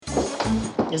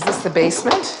Is this the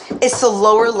basement? It's the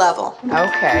lower level.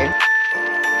 Okay.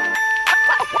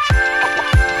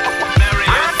 Merry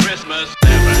Christmas,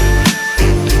 never.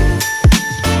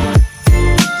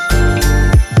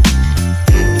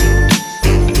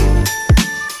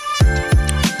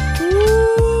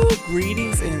 Ooh,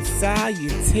 greetings and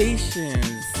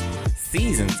salutations.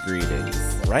 Season's greetings,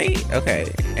 right?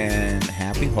 Okay. And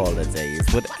happy holidays.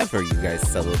 Whatever you guys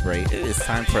celebrate, it is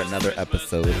time for another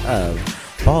episode of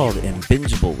Bald and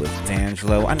Bingeable with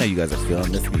D'Angelo. I know you guys are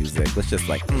feeling this music. Let's just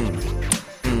like,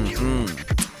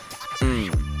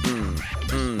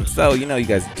 So, you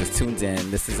guys just tuned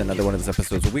in. This is another one of those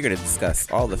episodes where we're going to discuss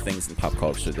all the things in pop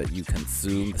culture that you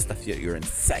consume, the stuff that you're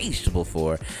insatiable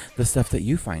for, the stuff that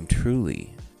you find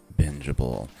truly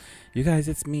bingeable. You guys,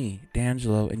 it's me,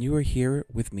 D'Angelo, and you are here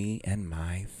with me and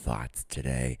my thoughts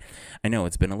today. I know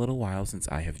it's been a little while since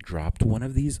I have dropped one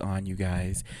of these on you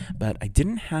guys, but I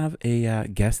didn't have a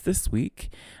guest this week.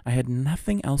 I had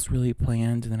nothing else really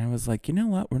planned, and then I was like, you know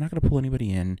what? We're not going to pull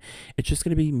anybody in. It's just going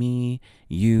to be me,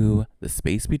 you, the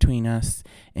space between us,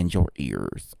 and your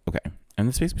ears. Okay. And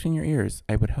the space between your ears,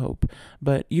 I would hope.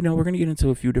 But, we're going to get into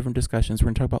a few different discussions. We're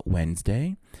going to talk about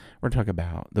Wednesday. We're going to talk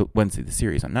about the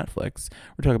series on Netflix.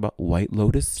 We're talking about White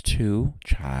Lotus 2,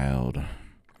 Child.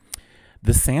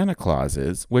 The Santa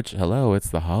Clauses, which, hello, it's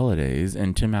the holidays,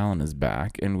 and Tim Allen is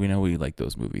back, and we know we like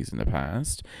those movies in the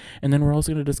past. And then we're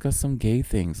also going to discuss some gay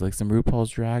things, like some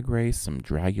RuPaul's Drag Race, some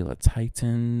Dragula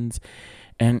Titans,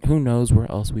 and who knows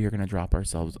where else we are going to drop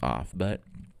ourselves off. But,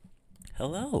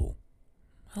 hello.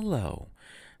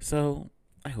 So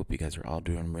I hope you guys are all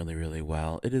doing really, really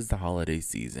well. It is the holiday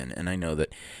season, and I know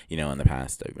that, in the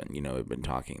past I've been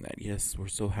talking that, yes, we're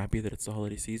so happy that it's the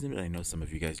holiday season, but I know some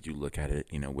of you guys do look at it,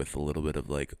 with a little bit of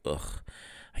like, ugh,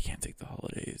 I can't take the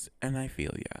holidays, and I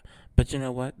feel ya. But you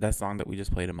know what? That song that we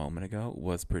just played a moment ago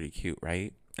was pretty cute,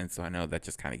 right? And so I know that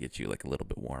just kind of gets you like a little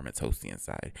bit warm and toasty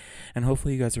inside. And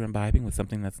hopefully you guys are imbibing with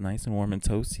something that's nice and warm and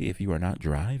toasty if you are not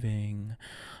driving.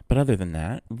 But other than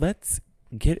that, let's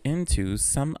get into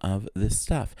some of this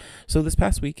stuff. So this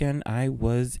past weekend I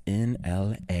was in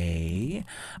LA.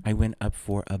 I went up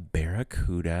for a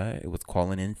Barracuda. It was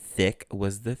calling in thick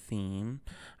was the theme.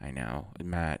 I know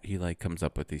Matt, he like comes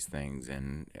up with these things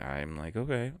and I'm like,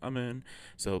 okay, I'm in.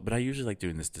 So but I usually like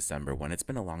doing this December one. It's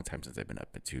been a long time since I've been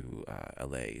up to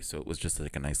LA, so it was just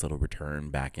like a nice little return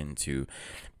back into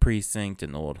precinct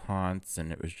and old haunts,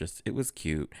 and it was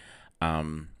cute.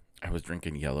 I was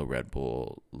drinking yellow Red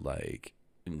Bull like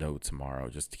no tomorrow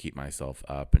just to keep myself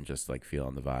up and just like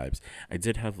feeling the vibes. I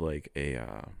did have like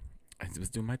I was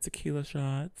doing my tequila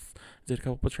shots, did a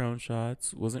couple Patron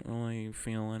shots, wasn't really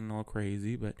feeling all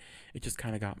crazy, but it just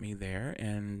kind of got me there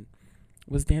and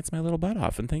was dancing my little butt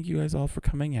off. And thank you guys all for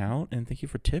coming out, and thank you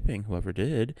for tipping whoever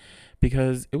did,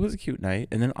 because it was a cute night.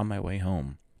 And then on my way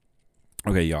home,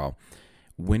 okay, y'all,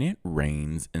 when it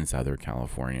rains in Southern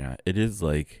California, it is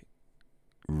like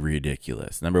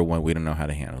ridiculous. Number one, we don't know how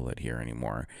to handle it here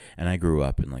anymore, and I grew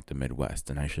up in like the Midwest,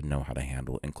 and I should know how to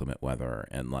handle inclement weather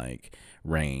and like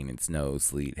rain and snow,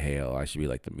 sleet, hail. I should be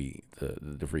like the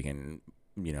freaking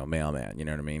mailman, you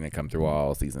know what I mean? They come through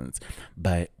all seasons.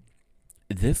 But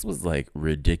this was like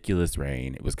ridiculous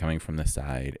rain. It was coming from the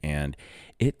side, and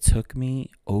it took me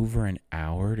over an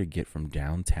hour to get from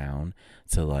downtown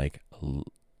to like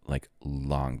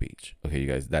Long Beach. Okay, you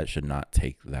guys, that should not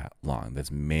take that long.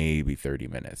 That's maybe 30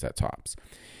 minutes at tops.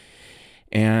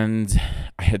 And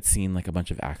I had seen like a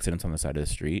bunch of accidents on the side of the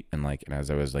street, and as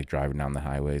I was like driving down the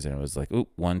highways, and it was like, oop,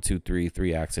 1, 2, 3,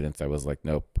 3 accidents. I was like,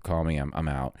 nope, call me, I'm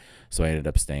out. So I ended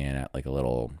up staying at like a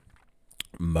little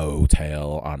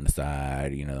motel on the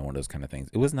side, one of those kind of things.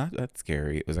 It was not that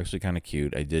scary. It was actually kind of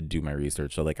cute. I did do my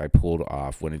research. So I pulled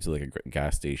off, went into like a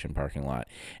gas station parking lot,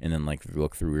 and then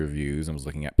looked through reviews and was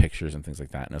looking at pictures and things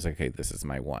like that. And I was like, okay, this is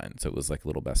my one. So it was like a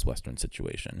little Best Western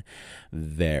situation.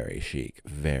 Very chic,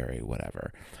 very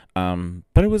whatever.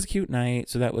 But it was a cute night.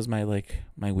 So that was my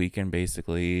weekend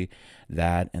basically.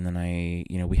 That, and then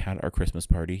we had our Christmas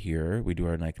party here. We do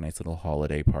our nice little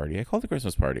holiday party. I call it the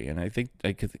Christmas party, and I think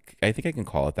I can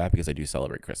call it that because I do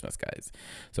celebrate Christmas, guys.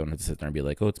 So I don't have to sit there and be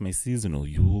like, oh, it's my seasonal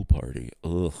Yule party.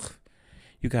 Ugh.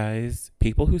 You guys,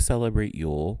 people who celebrate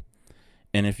Yule,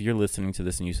 and if you're listening to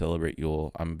this and you celebrate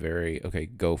Yule, I'm okay,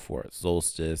 go for it.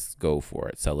 Solstice, go for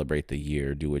it. Celebrate the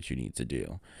year. Do what you need to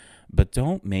do. But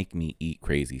don't make me eat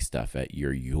crazy stuff at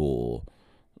your Yule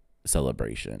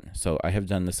celebration. So I have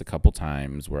done this a couple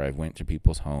times where I've went to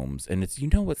people's homes, and it's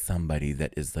somebody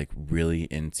that is like really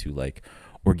into like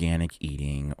organic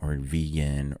eating or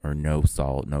vegan or no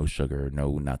salt, no sugar,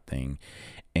 no nothing.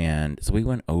 And so we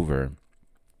went over.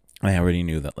 I already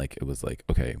knew that it was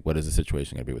okay, what is the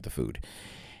situation going to be with the food?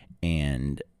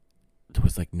 and there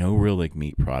was like no real like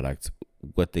meat products.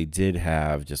 What they did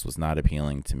have just was not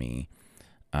appealing to me.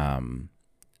 I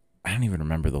don't even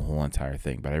remember the whole entire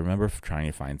thing, but I remember trying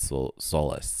to find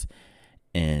solace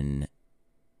in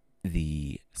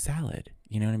the salad.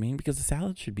 You know what I mean? Because the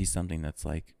salad should be something that's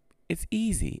like, it's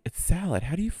easy. It's salad.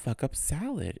 How do you fuck up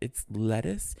salad? It's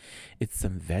lettuce, it's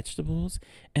some vegetables,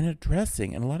 and a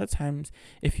dressing. And a lot of times,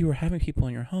 if you were having people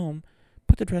in your home,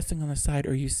 put the dressing on the side,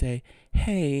 or you say,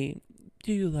 "Hey,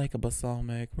 do you like a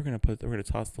balsamic? We're gonna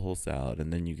toss the whole salad,"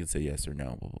 and then you can say yes or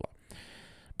no. Blah blah blah.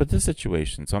 But this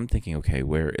situation, so I'm thinking, okay,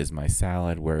 where is my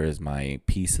salad? Where is my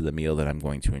piece of the meal that I'm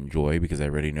going to enjoy? Because I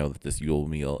already know that this Yule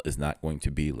meal is not going to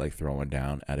be like throwing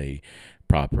down at a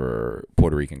proper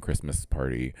Puerto Rican Christmas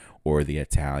party or the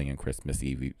Italian Christmas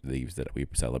Eves that we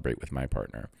celebrate with my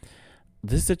partner.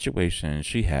 This situation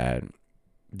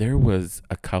there was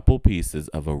a couple pieces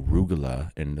of arugula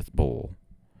in this bowl,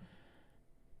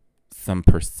 some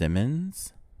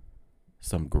persimmons,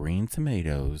 some green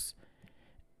tomatoes,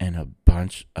 and a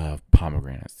bunch of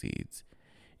pomegranate seeds.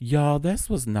 Y'all, this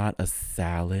was not a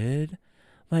salad.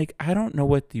 Like, I don't know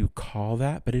what you call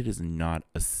that, but it is not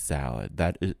a salad.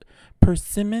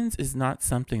 Persimmons is not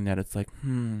something that it's like,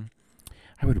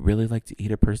 I would really like to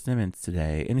eat a persimmons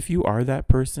today. And if you are that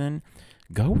person,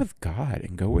 go with God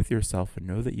and go with yourself and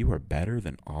know that you are better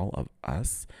than all of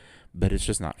us, but it's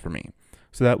just not for me.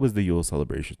 So that was the Yule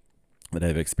celebration that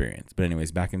I've experienced. But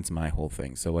anyways, back into my whole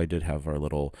thing. So I did have we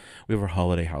have our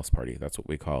holiday house party. That's what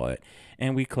we call it.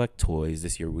 And we collect toys.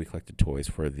 This year we collected toys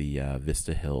for the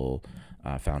Vista Hill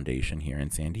Foundation here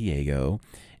in San Diego.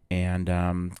 And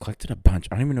collected a bunch.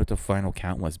 I don't even know what the final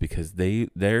count was because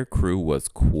their crew was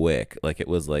quick. Like it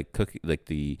was like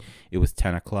it was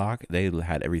 10 o'clock. They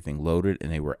had everything loaded and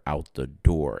they were out the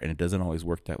door. And it doesn't always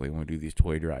work that way when we do these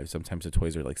toy drives. Sometimes the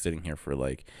toys are like sitting here for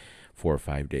like 4 or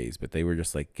 5 days, but they were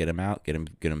just like, get them out, get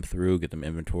them through, get them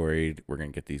inventoried. We're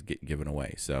going to get these given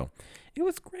away. So it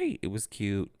was great. It was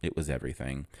cute. It was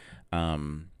everything.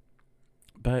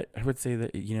 But I would say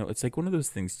that, it's like one of those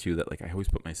things too, that like I always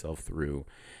put myself through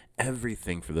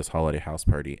everything for this holiday house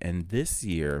party. And this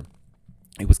year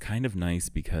it was kind of nice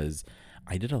because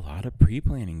I did a lot of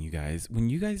pre-planning, you guys. When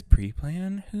you guys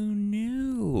pre-plan, who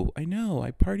knew? I know,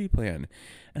 I party plan.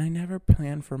 And I never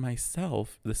plan for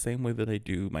myself the same way that I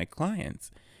do my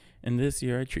clients. And this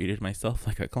year I treated myself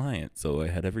like a client. So I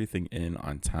had everything in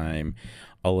on time.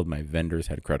 All of my vendors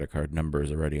had credit card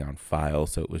numbers already on file.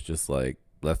 So it was just like,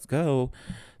 let's go.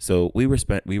 So we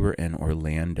were in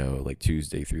Orlando like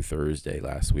Tuesday through Thursday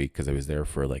last week because I was there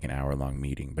for like an hour-long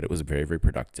meeting, but it was very, very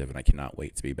productive, and I cannot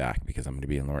wait to be back because I'm going to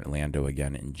be in Orlando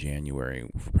again in January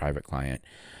for private client.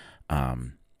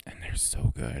 And they're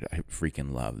so good. I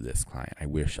freaking love this client. I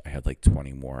wish I had like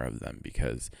 20 more of them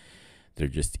because they're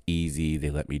just easy. They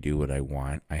let me do what I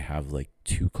want. I have like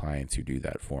 2 clients who do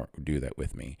that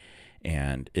with me.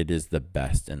 And it is the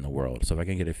best in the world. So if I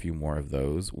can get a few more of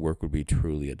those, work would be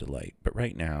truly a delight. But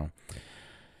right now,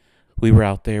 we were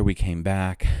out there. We came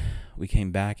back,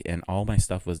 and all my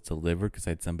stuff was delivered because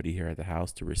I had somebody here at the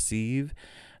house to receive.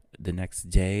 The next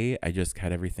day, I just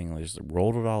had everything, I just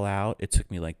rolled it all out. It took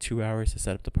me like 2 hours to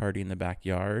set up the party in the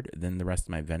backyard. Then the rest of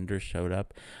my vendors showed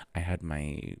up. I had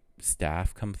my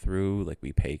staff come through. Like,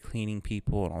 we pay cleaning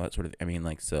people and all that sort of,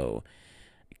 so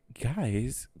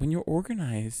guys, when you're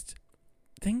organized,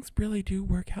 things really do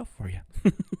work out for you.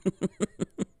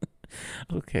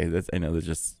 Okay, I know that's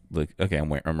just like, okay,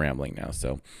 I'm rambling now,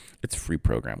 so it's a free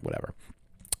program, whatever.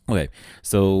 Okay,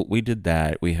 so we did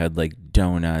that. We had like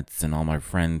donuts and all my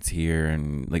friends here,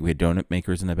 and like we had donut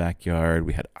makers in the backyard.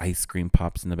 We had ice cream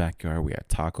pops in the backyard. We had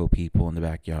taco people in the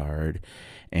backyard,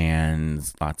 and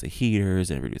lots of heaters.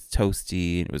 And everybody was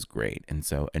toasty, and it was great. And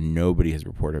nobody has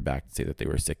reported back to say that they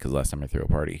were sick, because last time I threw a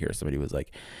party here, somebody was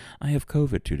like, "I have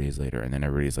COVID," 2 days later, and then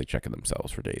everybody's like checking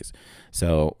themselves for days.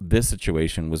 So this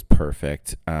situation was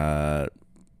perfect.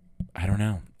 I don't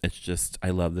know. It's just,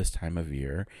 I love this time of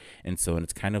year. And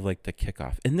it's kind of like the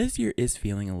kickoff. And this year is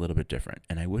feeling a little bit different.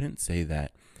 And I wouldn't say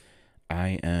that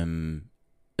I am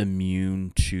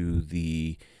immune to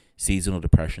the seasonal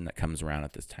depression that comes around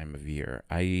at this time of year.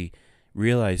 I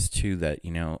realized too that,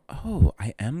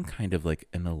 I am kind of like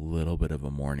in a little bit of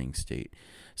a mourning state.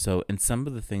 So in some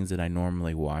of the things that I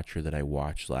normally watch, or that I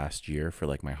watched last year for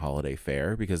like my holiday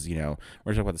fair, because, we're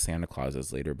talking about the Santa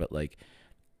Clauses later, but like,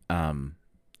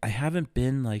 I haven't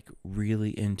been like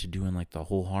really into doing like the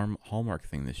whole Hallmark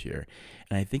thing this year.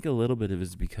 And I think a little bit of it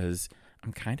is because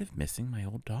I'm kind of missing my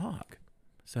old dog.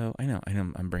 So I know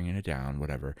I'm bringing it down,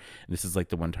 whatever. And this is like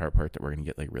the one part that we're going to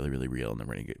get like really, really real. And then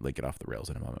we're going to get off the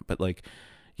rails in a moment. But like,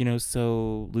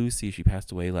 so Lucy, she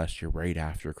passed away last year right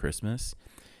after Christmas.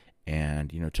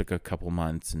 and, took a couple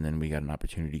months, and then we got an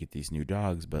opportunity to get these new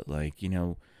dogs. But we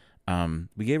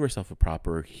gave ourselves a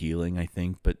proper healing, I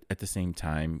think. But at the same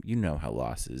time, how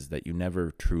loss is, that you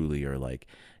never truly are like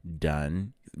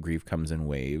done. Grief comes in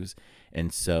waves.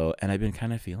 And so, and I've been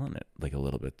kind of feeling it like a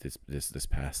little bit this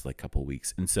past like couple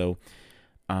weeks. And so,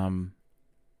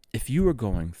 if you were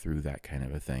going through that kind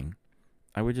of a thing,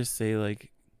 I would just say,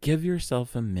 like, give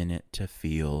yourself a minute to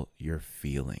feel your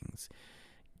feelings.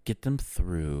 Get them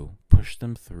through, push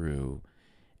them through,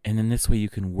 and then this way you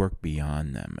can work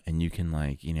beyond them, and you can,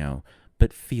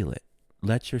 but feel it.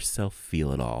 Let yourself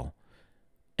feel it all,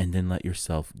 and then let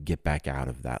yourself get back out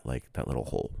of that, like, that little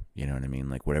hole. You know what I mean?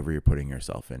 Like, whatever you're putting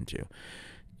yourself into.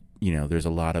 There's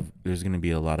going to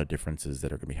be a lot of differences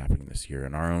that are going to be happening this year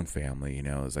in our own family.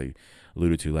 As I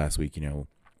alluded to last week,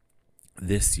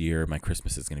 this year my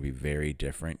Christmas is going to be very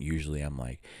different. Usually I'm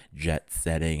like jet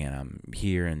setting and I'm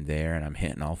here and there and I'm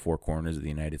hitting all four corners of the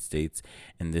United States.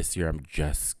 And this year I'm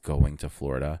just going to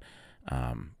Florida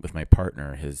with my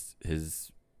partner. His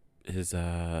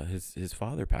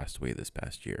father passed away this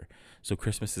past year, so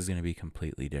Christmas is going to be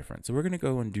completely different. So we're going to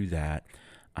go and do that.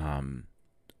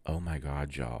 Oh my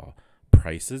God, y'all.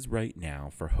 Prices right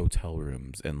now for hotel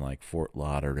rooms in like Fort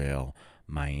Lauderdale,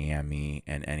 Miami,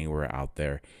 and anywhere out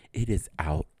there, it is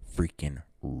out freaking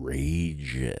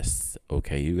outrageous.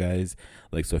 Okay, you guys?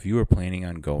 Like, so if you were planning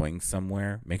on going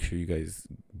somewhere, make sure you guys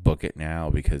book it now,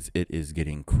 because it is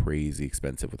getting crazy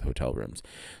expensive with hotel rooms.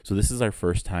 So this is our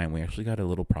first time. We actually got a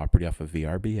little property off of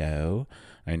VRBO.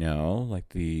 I know, like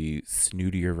the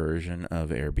snootier version of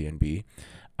Airbnb.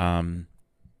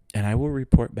 And I will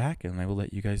report back, and I will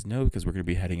let you guys know, because we're going to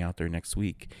be heading out there next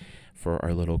week for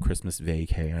our little Christmas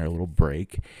vacay, our little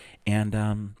break. And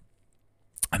I'm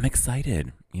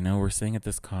excited. We're staying at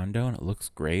this condo, and it looks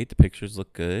great. The pictures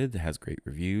look good. It has great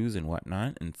reviews and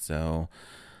whatnot. And so,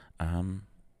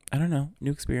 I don't know,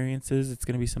 new experiences. It's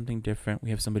going to be something different. We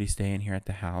have somebody staying here at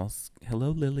the house. Hello,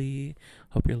 Lily.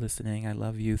 Hope you're listening. I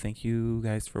love you. Thank you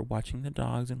guys for watching the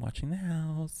dogs and watching the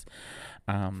house.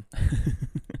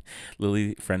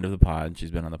 Lily, friend of the pod.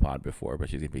 She's been on the pod before, but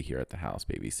she's going to be here at the house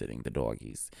babysitting the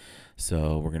doggies.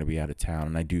 So we're going to be out of town.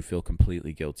 And I do feel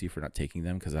completely guilty for not taking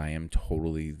them, because I am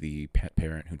totally the pet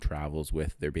parent who travels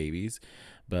with their babies.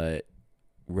 But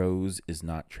Rose is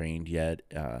not trained yet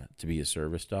to be a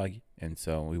service dog, and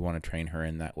so we want to train her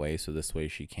in that way, so this way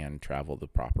she can travel the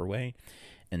proper way.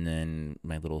 And then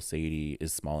my little Sadie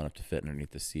is small enough to fit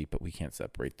underneath the seat, but we can't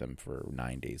separate them for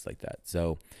 9 days like that.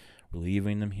 So we're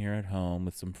leaving them here at home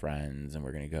with some friends, and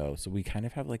we're going to go. So we kind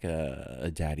of have like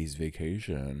a daddy's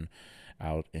vacation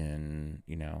out in,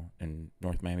 in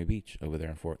North Miami Beach over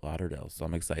there in Fort Lauderdale. So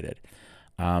I'm excited.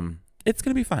 It's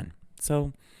going to be fun.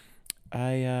 So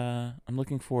I'm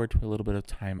looking forward to a little bit of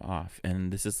time off.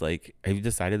 And this is like, I've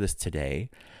decided this today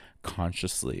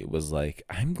consciously. It was like,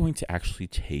 I'm going to actually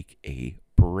take a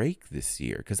break this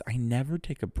year, because I never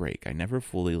take a break. I never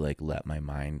fully let my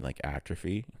mind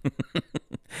atrophy.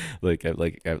 I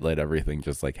let everything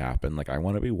just happen. I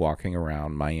want to be walking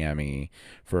around Miami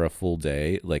for a full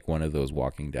day, like one of those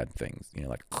Walking Dead things, you know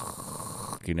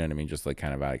what I mean? Just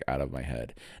kind of out of my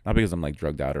head. Not because I'm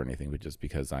drugged out or anything, but just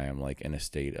because I am in a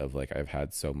state of I've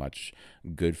had so much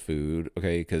good food.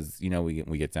 Okay. Because,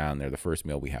 we get down there, the first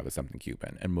meal we have is something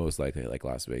Cuban, and most likely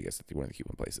Las Vegas, one of the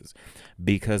Cuban places,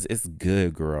 because it's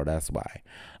good, girl. That's why.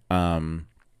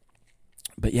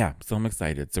 But yeah, so I'm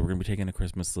excited. So we're going to be taking a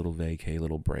Christmas little vacay,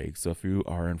 little break. So if you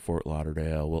are in Fort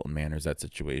Lauderdale, Wilton Manors, that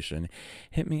situation,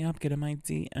 hit me up, get in my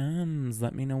DMs.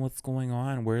 Let me know what's going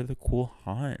on. Where are the cool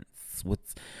haunts? What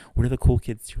are the cool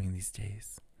kids doing these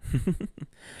days?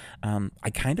 I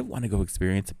kind of want to go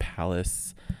experience a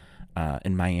palace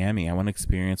in Miami. I want to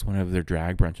experience one of their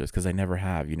drag brunches, because I never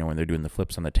have, when they're doing the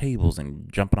flips on the tables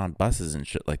and jumping on buses and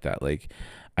shit like that.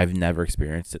 I've never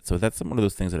experienced it. So that's one of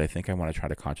those things that I think I want to try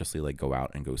to consciously go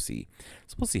out and go see.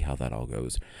 So we'll see how that all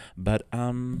goes. But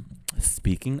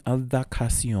speaking of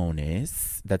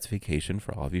vacaciones, that's vacation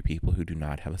for all of you people who do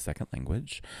not have a second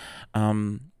language.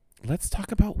 Let's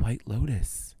talk about White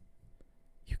Lotus.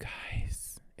 You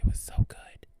guys, it was so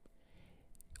good.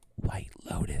 White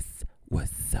Lotus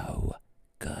was so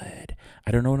good.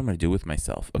 I don't know what I'm going to do with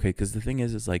myself. Okay, because the thing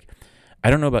is I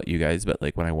don't know about you guys, but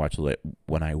when I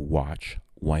watch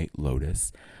White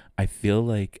Lotus, I feel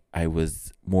like I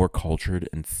was more cultured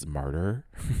and smarter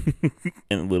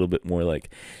and a little bit more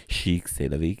chic, c'est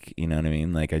la vie, you know what I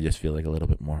mean? I just feel a little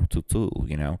bit more tutu,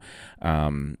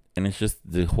 and it's just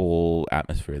the whole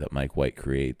atmosphere that Mike White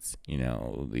creates,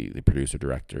 the producer,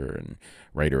 director, and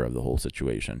writer of the whole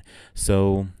situation.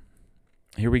 So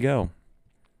here we go.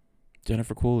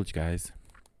 Jennifer Coolidge, guys.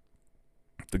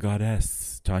 The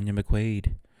goddess, Tanya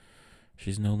McQuaid.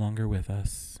 She's no longer with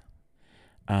us.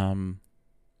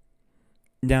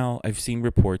 Now I've seen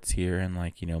reports here, and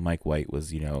like, Mike White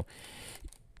was,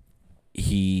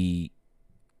 he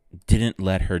didn't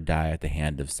let her die at the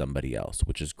hand of somebody else,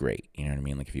 which is great. You know what I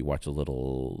mean? Like, if you watch the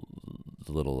little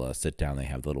sit down, they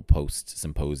have the little post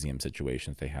symposium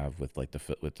situations they have with like the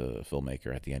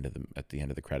filmmaker at the end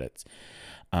of the credits.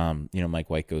 Mike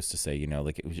White goes to say,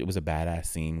 like it was a badass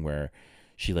scene where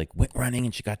she like went running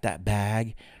and she got that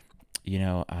bag.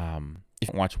 If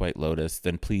you watch White Lotus,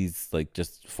 then please like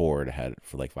just forward ahead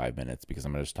for like 5 minutes, because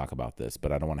I'm gonna just talk about this,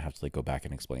 but I don't want to have to like go back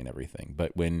and explain everything.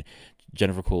 But when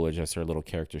Jennifer Coolidge as her little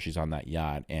character, she's on that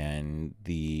yacht and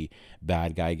the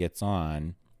bad guy gets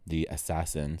on, the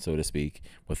assassin, so to speak,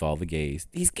 with all the gays.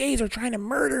 These gays are trying to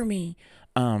murder me.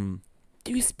 Do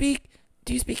you speak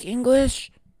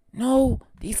English? No,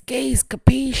 these gays,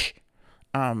 capiche?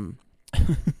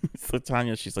 So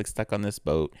Tanya, she's like stuck on this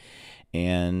boat,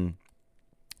 and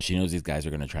she knows these guys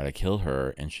are going to try to kill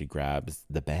her, and she grabs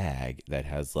the bag that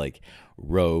has like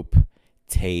rope,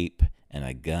 tape, and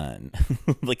a gun.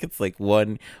 Like it's like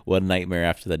one nightmare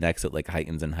after the next. It like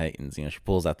heightens and heightens. She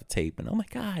pulls out the tape and oh my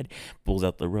God, pulls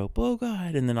out the rope. Oh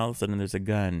God. And then all of a sudden there's a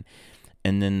gun,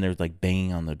 and then there's like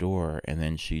banging on the door. And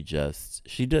then she does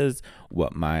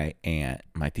what my aunt,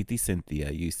 my Titi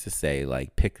Cynthia used to say,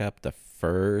 like pick up the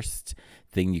first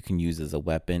thing you can use as a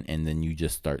weapon and then you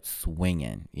just start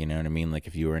swinging. You know what I mean? Like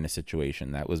if you were in a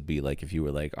situation, that would be like if you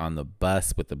were like on the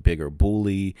bus with a bigger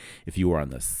bully, if you were on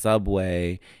the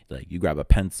subway, like you grab a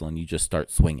pencil and you just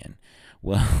start swinging.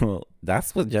 Well,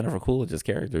 that's what Jennifer Coolidge's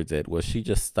character did, was she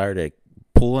just started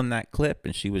pulling that clip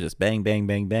and she was just bang, bang,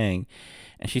 bang, bang.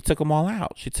 And she took them all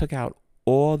out. She took out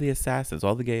all the assassins,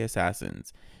 all the gay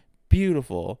assassins.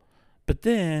 Beautiful. But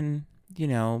then,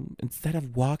 instead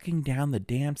of walking down the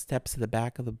damn steps to the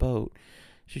back of the boat,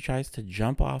 she tries to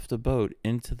jump off the boat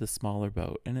into the smaller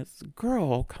boat. And it's,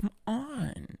 girl, come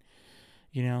on.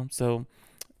 So,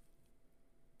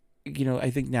 I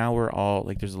think now we're all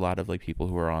like, there's a lot of like people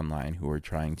who are online who are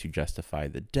trying to justify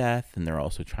the death, and they're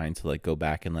also trying to like go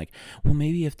back and like, well,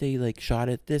 maybe if they like shot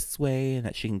it this way and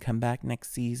that she can come back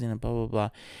next season and blah blah blah.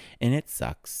 And it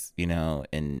sucks,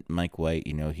 and Mike White,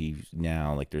 he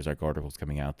now like there's like articles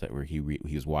coming out that where he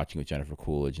was watching with Jennifer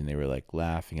Coolidge and they were like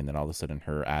laughing, and then all of a sudden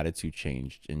her attitude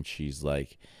changed and she's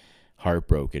like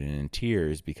heartbroken and in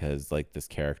tears because like this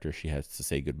character she has to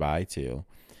say goodbye to.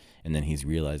 And then he's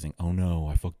realizing, oh no,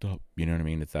 I fucked up. You know what I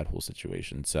mean? It's that whole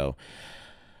situation. So,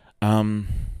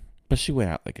 but she went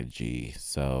out like a G.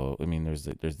 So, I mean, there's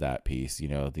that piece,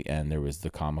 at the end there was the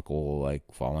comical, like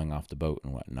falling off the boat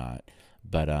and whatnot.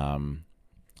 But,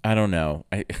 I don't know.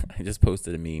 I just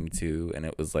posted a meme too, and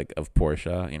it was like of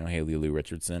Portia, Haley Lou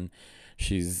Richardson.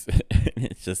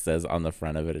 It just says on the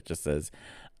front of it,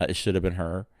 it should have been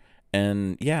her.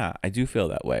 And yeah, I do feel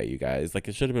that way, you guys. Like,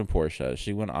 it should have been Portia.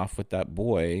 She went off with that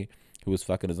boy who was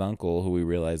fucking his uncle, who we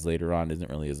realized later on isn't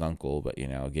really his uncle, but,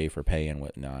 gave her pay and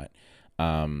whatnot.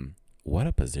 What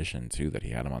a position, too, that he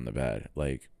had him on the bed.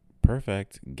 Like,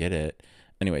 perfect. Get it.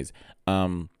 Anyways,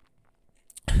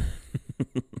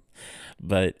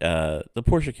 but the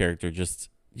Portia character, you just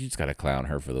got to clown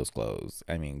her for those clothes.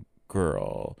 I mean,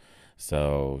 girl.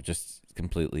 So just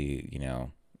completely,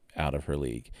 out of her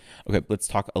league. Okay, let's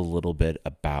talk a little bit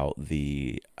about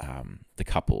the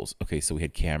couples. Okay, so we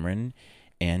had Cameron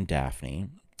and Daphne,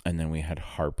 and then we had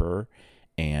Harper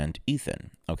and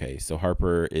Ethan. Okay, so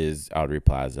Harper is Aubrey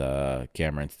Plaza,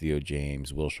 Cameron's Theo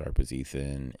James, Will Sharp is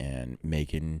Ethan, and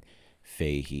Megan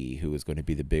Fahey, who is going to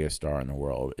be the biggest star in the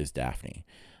world, is Daphne.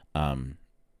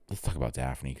 Let's talk about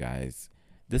Daphne, guys.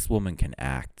 This woman can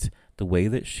act. The way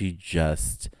that she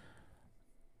just...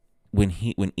 When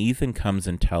Ethan comes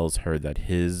and tells her that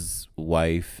his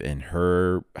wife and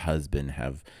her husband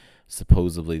have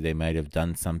supposedly, they might have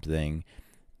done something,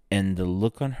 and the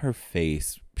look on her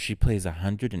face, she plays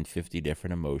 150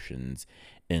 different emotions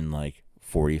in like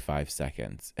 45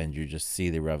 seconds, and you just see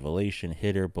the revelation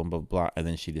hit her, blah, blah, blah, and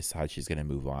then she decides she's going to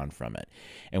move on from it.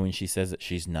 And when she says that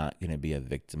she's not going to be a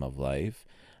victim of life,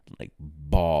 like,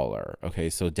 baller. Okay,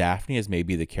 so Daphne is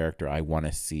maybe the character I want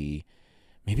to see.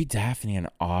 Maybe Daphne and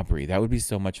Aubrey. That would be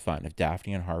so much fun. If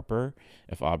Daphne and Harper,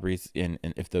 if Aubrey's in,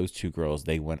 and if those two girls,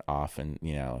 they went off and,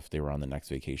 if they were on the next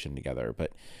vacation together.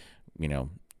 But,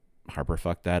 Harper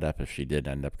fucked that up if she did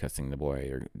end up kissing the boy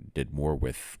or did more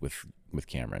with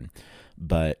Cameron.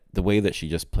 But the way that she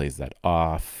just plays that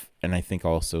off, and I think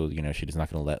also, she's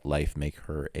not going to let life make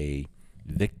her a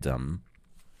victim.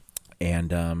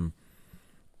 And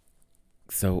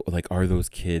so, like, are those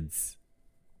kids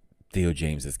Theo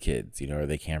James's kids? Are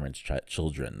they Cameron's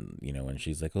children? And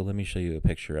she's like, oh, let me show you a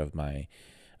picture of my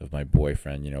of my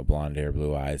boyfriend, blonde hair,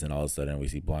 blue eyes, and all of a sudden we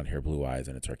see blonde hair, blue eyes,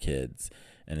 and it's our kids.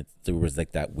 And there was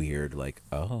like that weird, like,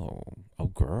 oh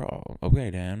girl, okay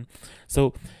then.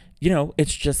 So,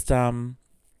 it's just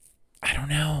I don't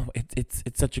know. It's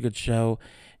such a good show.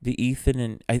 The Ethan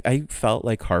and I felt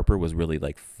like Harper was really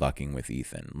like fucking with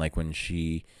Ethan. Like when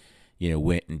she,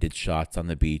 went and did shots on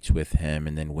the beach with him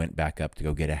and then went back up to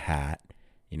go get a hat.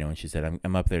 And she said,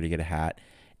 I'm up there to get a hat.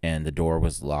 And the door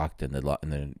was locked and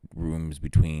the rooms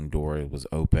between door was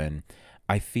open.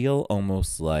 I feel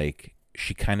almost like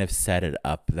she kind of set it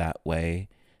up that way.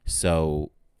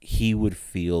 So he would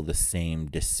feel the same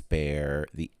despair,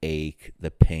 the ache,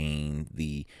 the pain,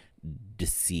 the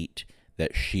deceit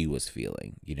that she was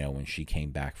feeling, when she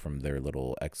came back from their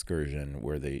little excursion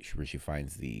where she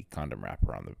finds the condom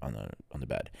wrapper on the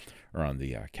bed or on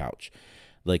the couch.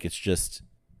 Like, it's just,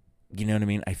 you know what I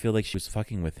mean? I feel like she was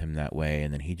fucking with him that way,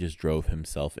 and then he just drove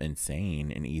himself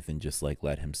insane, and Ethan just like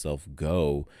let himself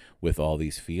go with all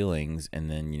these feelings,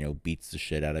 and then beats the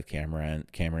shit out of Cameron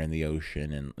in the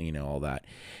ocean, and all that.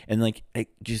 And like,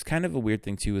 just kind of a weird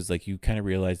thing too is like you kind of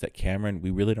realize that Cameron,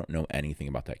 we really don't know anything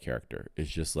about that character.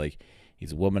 It's just like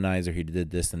he's a womanizer, he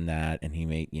did this and that, and he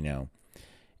made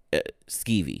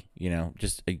skeevy,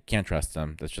 just you can't trust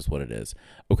him. That's just what it is.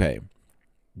 Okay.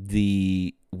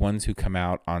 The ones who come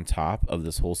out on top of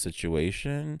this whole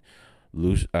situation,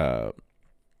 Lucia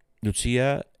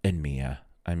and Mia.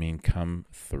 I mean, come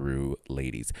through,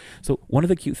 ladies. So one of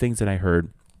the cute things that I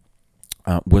heard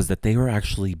was that they were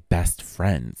actually best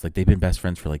friends. Like, they've been best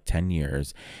friends for like 10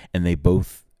 years, and they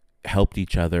both helped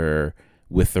each other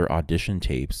with their audition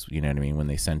tapes. You know what I mean? When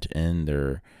they sent in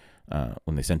their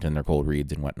cold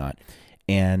reads and whatnot,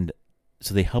 and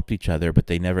so they helped each other, but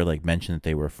they never like mentioned that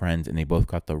they were friends, and they both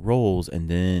got the roles. And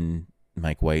then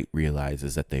Mike White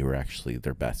realizes that they were actually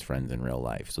their best friends in real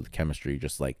life. So the chemistry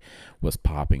just like was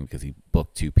popping because he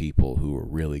booked two people who were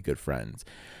really good friends.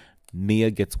 Mia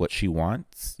gets what she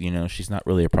wants. She's not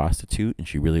really a prostitute, and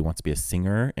she really wants to be a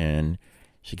singer, and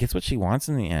she gets what she wants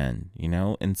in the end,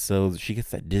 and so she gets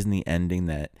that Disney ending,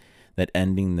 that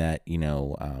ending that,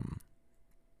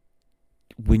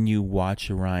 when you watch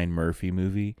a Ryan Murphy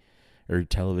movie or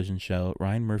television show,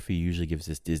 Ryan Murphy usually gives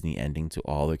this Disney ending to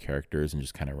all the characters and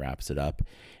just kind of wraps it up.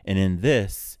 And in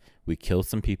this, we kill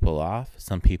some people off.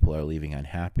 Some people are leaving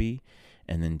unhappy.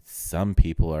 And then some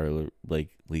people are like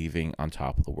leaving on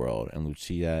top of the world. And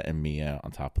Lucia and Mia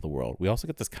on top of the world. We also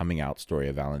get this coming out story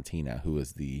of Valentina, who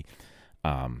is the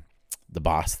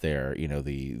boss there,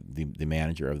 the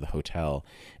manager of the hotel.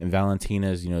 And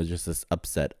Valentina's, just this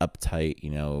upset,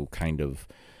 uptight, kind of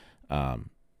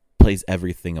plays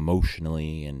everything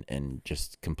emotionally and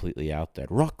just completely out there.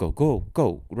 Rocco,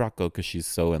 go, Rocco, because she's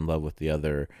so in love with the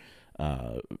other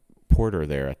porter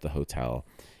there at the hotel.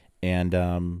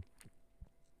 And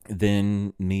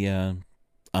then Mia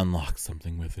unlocks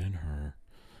something within her,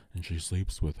 and she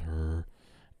sleeps with her.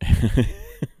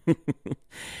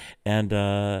 and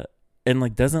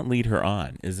like doesn't lead her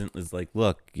on, is like,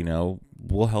 look,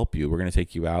 we'll help you, we're gonna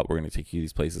take you out, we're gonna take you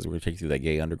these places, we're gonna take you to that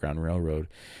gay underground railroad,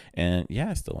 and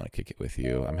I still want to kick it with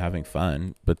you, I'm having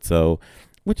fun, but so,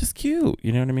 which is cute,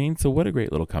 you know what I mean? So what a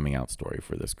great little coming out story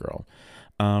for this girl.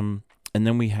 And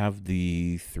then we have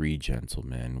the three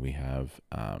gentlemen. We have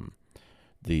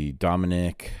the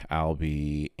Dominic,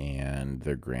 Albie, and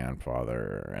their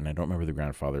grandfather, and I don't remember the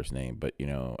grandfather's name, but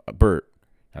Bert,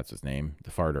 that's his name,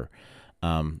 the farter.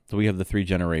 So we have the three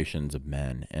generations of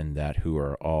men, and that who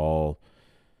are all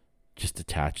just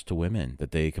attached to women,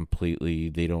 that they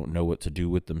don't know what to do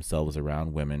with themselves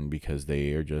around women because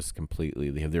they are just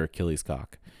they have their Achilles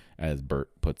cock, as Bert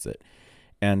puts it.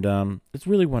 And it's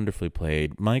really wonderfully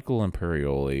played. Michael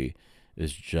Imperioli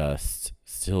is just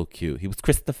still cute. He was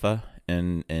Christopher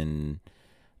in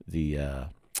the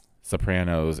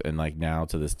Sopranos, and like now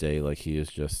to this day, like he is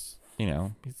just,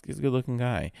 he's a good looking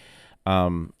guy.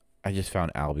 I just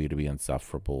found Albie to be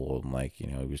insufferable, and like, he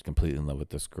was completely in love with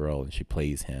this girl, and she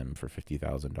plays him for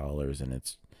 $50,000, and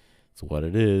it's what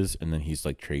it is. And then he's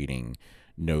like trading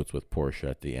notes with Portia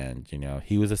at the end.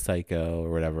 He was a psycho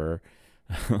or whatever,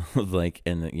 like,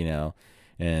 and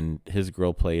and his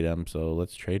girl played him, so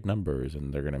let's trade numbers,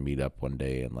 and they're gonna meet up one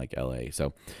day in like LA.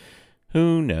 So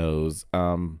who knows?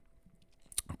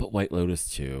 But White Lotus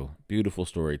 2, beautiful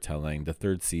storytelling. The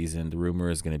third season, the rumor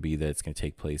is going to be that it's going to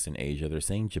take place in Asia. They're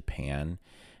saying Japan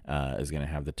is going to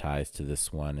have the ties to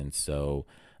this one, and so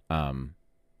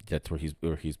that's where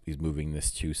he's moving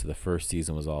this to. So the first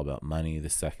season was all about money. The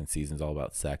second season is all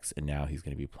about sex, and now he's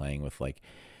going to be playing with like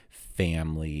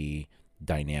family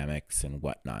dynamics and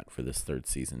whatnot for this third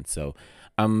season. So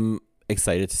I'm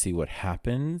excited to see what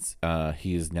happens.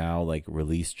 He is now like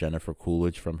released Jennifer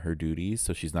Coolidge from her duties,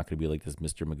 so she's not going to be like this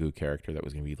Mr. Magoo character that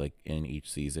was going to be like in each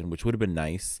season, which would have been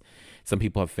nice. Some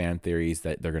people have fan theories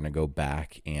that they're going to go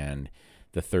back and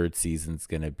the third season's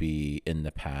going to be in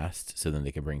the past, so then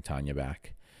they can bring Tanya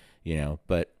back,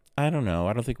 But I don't know.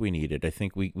 I don't think we need it. I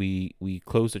think we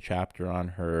closed a chapter on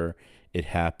her. It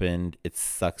happened. It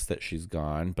sucks that she's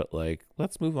gone, but like,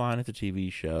 let's move on. It's a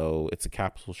TV show. It's a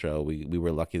capsule show. We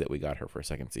were lucky that we got her for a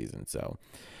second season. So,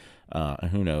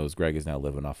 and who knows? Greg is now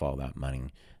living off all that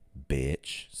money,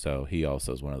 bitch. So he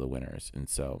also is one of the winners, and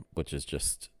so which is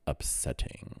just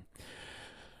upsetting.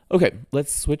 Okay,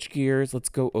 let's switch gears. Let's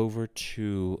go over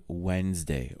to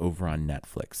Wednesday over on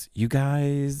Netflix. You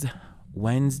guys,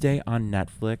 Wednesday on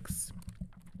Netflix.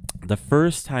 The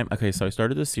first time, okay, so I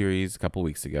started the series a couple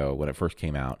weeks ago when it first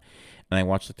came out, and I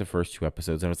watched like the first 2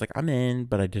 episodes. And I was like, I'm in,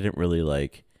 but I didn't really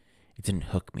it didn't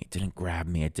hook me. It didn't grab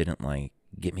me. It didn't like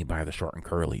get me by the short and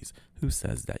curlies. Who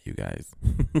says that, you guys?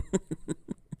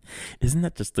 Isn't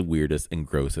that just the weirdest and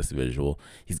grossest visual?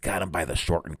 He's got him by the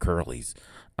short and curlies.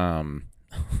 But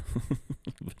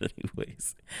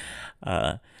anyways,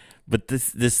 but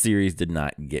this series did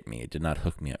not get me. It did not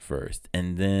hook me at first,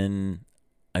 and then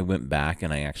I went back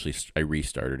and I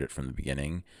restarted it from the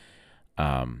beginning,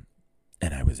 and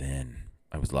I was in.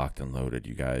 I was locked and loaded,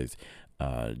 you guys.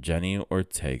 Jenna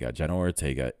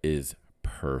Ortega is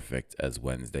perfect as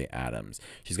Wednesday Addams.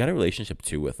 She's got a relationship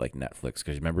too with like Netflix,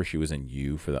 because remember she was in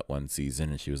You for that one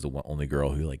season, and she was the only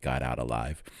girl who like got out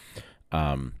alive.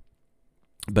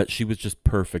 But she was just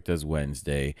perfect as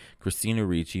Wednesday. Christina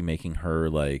Ricci making her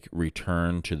like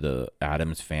return to the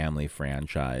Addams Family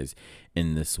franchise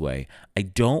in this way. I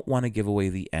don't want to give away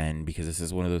the end, because this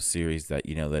is one of those series that,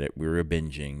 we were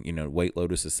binging. White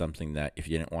Lotus is something that if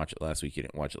you didn't watch it last week, you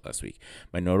didn't watch it last week.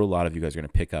 I know a lot of you guys are going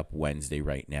to pick up Wednesday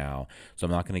right now, so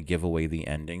I'm not going to give away the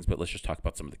endings, but let's just talk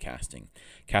about some of the casting.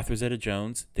 Catherine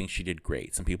Zeta-Jones thinks she did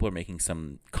great. Some people are making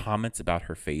some comments about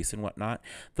her face and whatnot.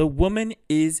 The woman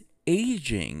is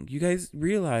aging. You guys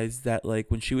realize that like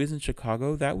when she was in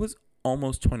Chicago, that was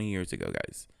almost 20 years ago,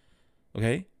 guys.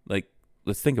 Okay? Like,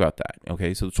 let's think about that.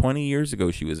 Okay? So 20 years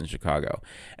ago she was in Chicago,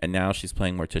 and now she's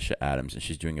playing Morticia Addams, and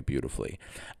she's doing it beautifully.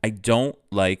 I don't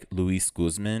like Luis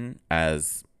Guzman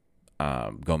as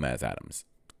Gomez Addams.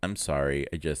 I'm sorry.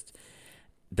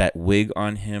 That wig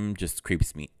on him just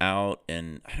creeps me out,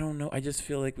 and I don't know. I just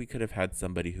feel like we could have had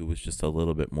somebody who was just a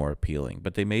little bit more appealing,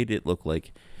 but they made it look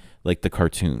like the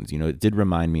cartoons. It did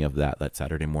remind me of that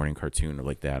Saturday morning cartoon of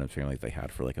like the Addams Family they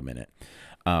had for like a minute.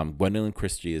 Gwendolyn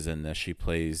Christie is in this. She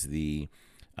plays the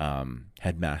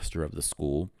headmaster of the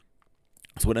school.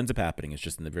 So what ends up happening is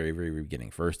just in the very, very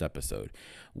beginning, first episode,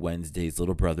 Wednesday's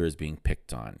little brother is being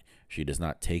picked on. She does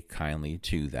not take kindly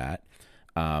to that.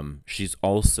 She's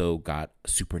also got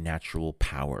supernatural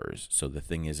powers. So the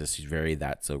thing is she's very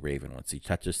That's So Raven. Once she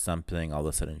touches something, all of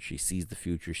a sudden she sees the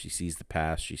future, she sees the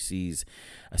past, she sees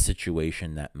a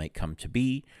situation that might come to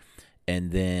be,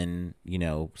 and then,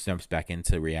 steps back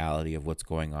into reality of what's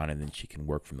going on, and then she can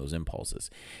work from those impulses.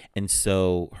 And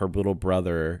so her little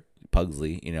brother,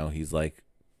 Pugsley, he's like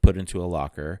put into a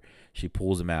locker. She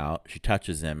pulls him out, she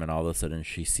touches him, and all of a sudden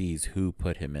she sees who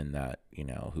put him in that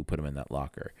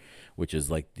locker, which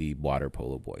is like the water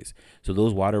polo boys. So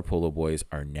those water polo boys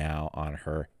are now on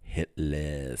her hit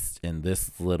list, and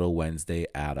this little Wednesday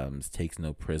Addams takes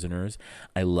no prisoners.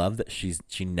 I love that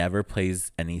she never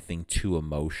plays anything too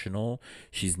emotional.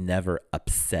 She's never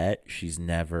upset. She's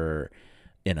never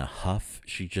in a huff.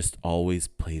 She just always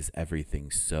plays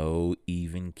everything so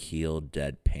even keeled,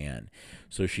 deadpan.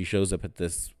 So she shows up at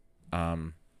this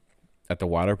at the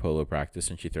water polo practice,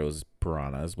 and she throws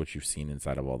piranhas, which you've seen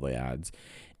inside of all the ads,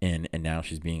 and now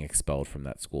she's being expelled from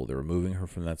that school. They're removing her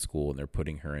from that school, and they're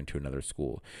putting her into another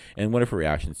school. And one of her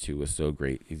reactions too was so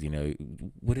great. Is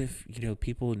what if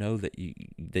people know that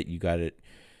you got it,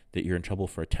 that you're in trouble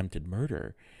for attempted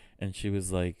murder? And she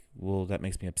was like, well, that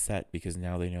makes me upset because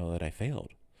now they know that I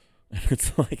failed. And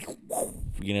it's like,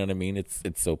 you know what I mean? It's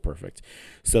so perfect.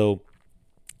 So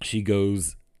she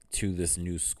goes to this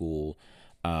new school,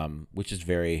 which is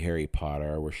very Harry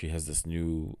Potter, where she has this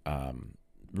new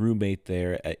roommate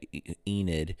there,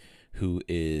 Enid, who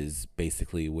is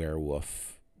basically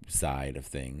werewolf side of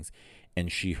things.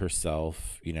 And she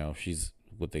herself, she's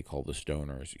what they call the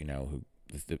stoners, who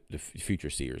the future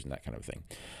seers and that kind of thing.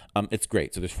 It's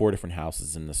great. So there's 4 different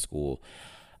houses in the school.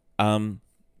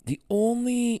 The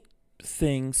only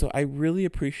thing, so I really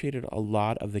appreciated a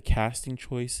lot of the casting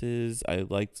choices. I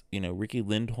liked, Ricky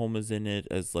Lindholm is in it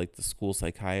as like the school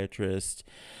psychiatrist.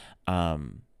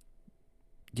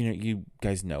 You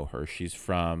guys know her. She's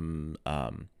from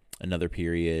Another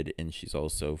Period, and she's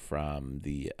also from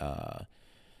the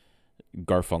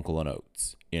Garfunkel and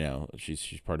Oates.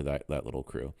 She's part of that little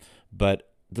crew. But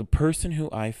the person who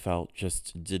I felt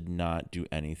just did not do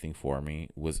anything for me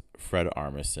was Fred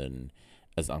Armisen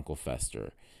as Uncle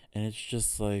Fester. And it's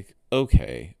just like,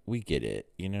 okay, we get it.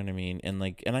 You know what I mean? And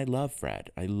I love Fred.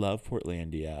 I love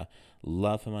Portlandia.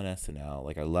 Love him on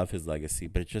SNL. I love his legacy.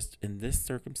 But it just, in this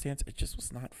circumstance, it just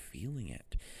was not feeling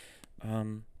it.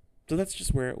 So that's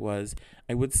just where it was.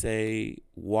 I would say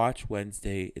watch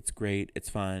Wednesday. It's great. It's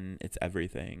fun. It's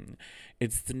everything.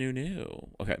 It's the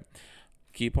new. Okay.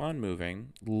 Keep on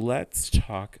moving. Let's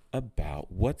talk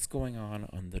about what's going on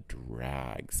the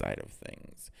drag side of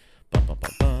things. Bum, bum,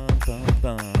 bum, bum,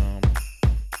 bum, bum.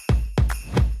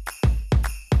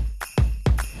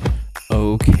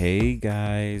 Okay,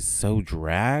 guys. So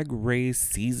Drag Race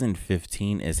Season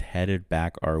 15 is headed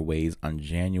back our ways on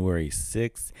January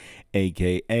 6th,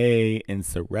 aka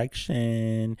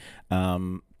Insurrection.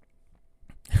 Why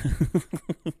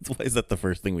is that the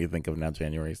first thing we think of now,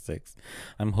 January 6th?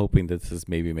 I'm hoping that this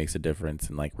maybe makes a difference,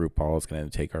 and RuPaul is going to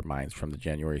take our minds from the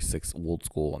January 6th old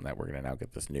school, and that we're going to now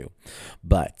get this new.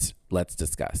 But let's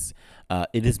discuss.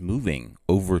 It is moving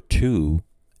over to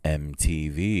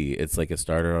MTV. It's it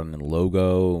started on the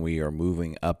logo, and we are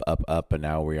moving up, and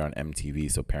now we're on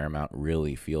MTV. So Paramount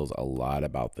really feels a lot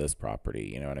about this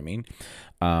property. You know what I mean?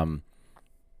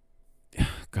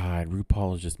 God,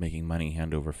 RuPaul is just making money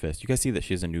hand over fist. You guys see that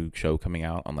she has a new show coming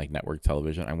out on network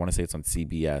television. I want to say it's on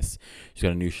CBS. She's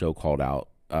got a new show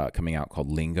coming out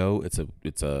called Lingo. It's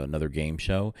another game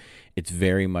show. It's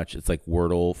very much, it's like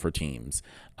Wordle for teams.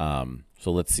 So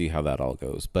let's see how that all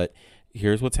goes. But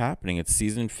here's what's happening. It's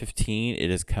season 15.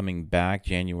 It is coming back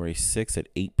January 6th at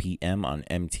 8 p.m. on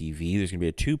MTV. There's going to be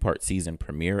a 2-part season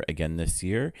premiere again this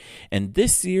year. And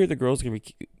this year, the girls are going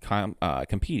to be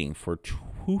competing for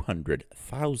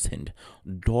 $200,000.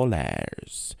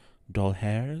 Dollars.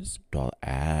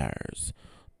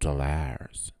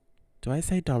 Do I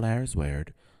say dollars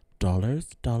weird?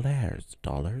 Dollars.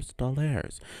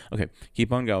 Okay,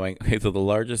 keep on going. Okay, so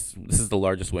this is the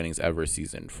largest winnings ever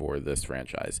season for this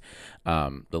franchise.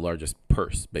 The largest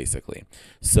purse, basically.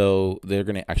 So they're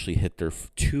going to actually hit their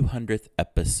 200th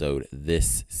episode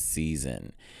this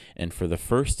season. And for the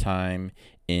first time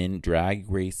in Drag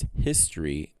Race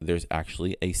history, there's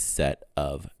actually a set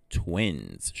of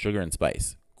twins, Sugar and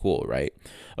Spice. Cool, right?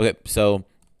 Okay, so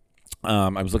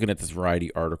I was looking at this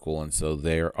Variety article, and so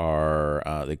there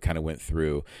are, they kind of went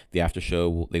through the after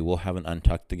show. They will have an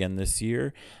Untucked again this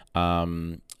year.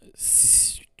 14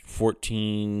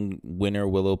 winner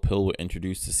Willow Pill will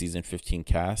introduce the season 15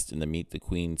 cast in the Meet the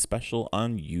Queen special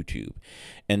on YouTube.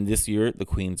 And this year, the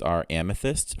queens are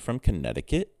Amethyst from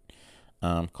Connecticut,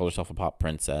 called herself a pop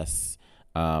princess.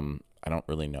 I don't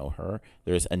really know her.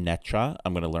 There's Anetra.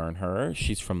 I'm going to learn her.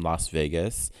 She's from Las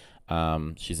Vegas.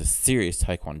 She's a serious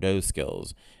Taekwondo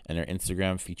skills, and her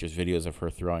Instagram features videos of her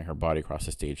throwing her body across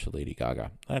the stage to Lady Gaga.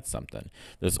 That's something.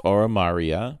 There's Aura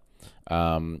Maria.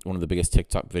 One of the biggest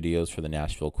TikTok videos for the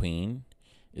Nashville Queen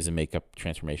is a makeup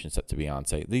transformation set to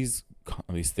Beyonce. These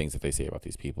things that they say about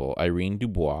these people. Irene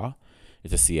Dubois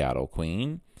is a Seattle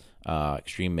Queen.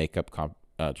 Extreme makeup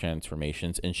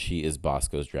transformations, and she is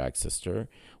Bosco's drag sister.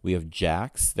 We have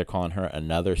Jax. They're calling her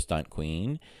another stunt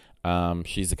queen.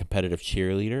 She's a competitive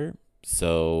cheerleader,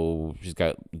 so she's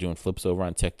doing flips over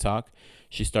on TikTok.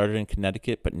 She started in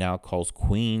Connecticut, but now calls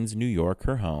Queens, New York,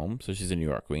 her home. So she's a New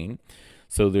York queen.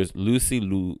 So there's Lucy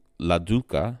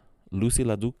LaDuca.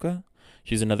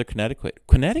 She's another Connecticut.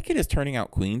 Connecticut is turning out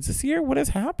queens this year. What is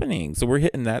happening? So we're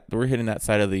hitting that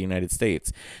side of the United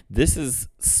States. This is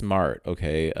smart,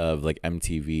 okay, of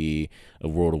MTV,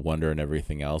 of World of Wonder and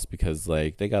everything else, because they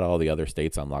got all the other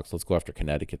states on lock. So let's go after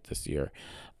Connecticut this year.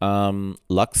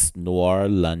 Lux Noir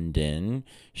London.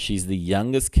 She's the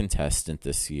youngest contestant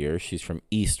this year. She's from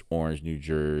East Orange, New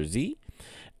Jersey.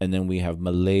 And then we have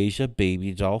Malaysia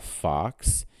Baby Doll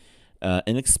Fox.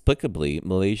 Inexplicably,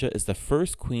 Malaysia is the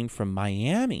first queen from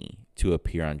Miami to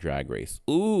appear on Drag Race.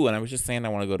 Ooh, and I was just saying I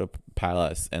want to go to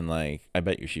Palace, and I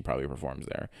bet you she probably performs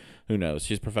there. Who knows?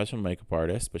 She's a professional makeup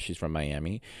artist, but she's from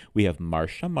Miami. We have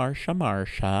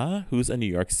Marsha, who's a New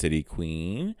York City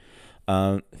queen.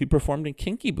 Who performed in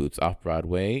Kinky Boots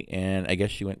off-Broadway, and I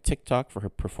guess she went TikTok for her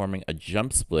performing a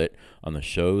jump split on the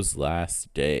show's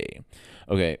last day.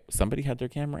 Okay, somebody had their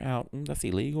camera out. That's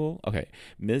illegal. Okay,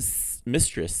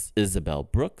 Mistress Isabel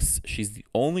Brooks. She's the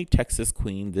only Texas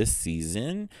queen this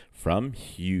season from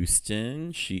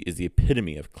Houston. She is the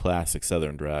epitome of classic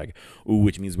Southern drag,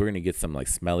 which means we're going to get some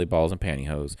smelly balls and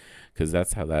pantyhose, because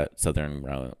that's how that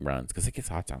Southern runs, because it gets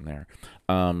hot down there.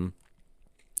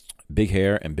 Big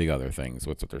hair and big other things.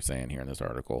 What's what they're saying here in this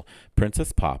article.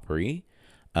 Princess Poppery,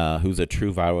 who's a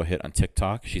true viral hit on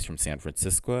TikTok. She's from San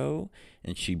Francisco,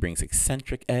 and she brings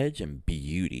eccentric edge and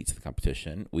beauty to the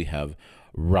competition. We have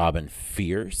Robin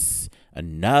Fierce,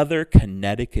 another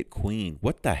Connecticut queen.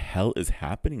 What the hell is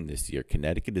happening this year?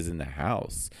 Connecticut is in the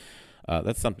house.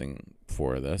 That's something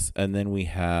for this. And then we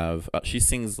have, she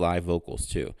sings live vocals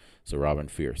too. So Robin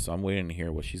Fierce. So I'm waiting to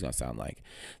hear what she's going to sound like.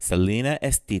 Selena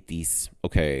Estitis.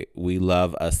 Okay, we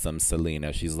love us some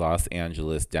Selena. She's Los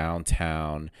Angeles,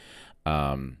 downtown.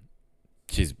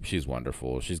 She's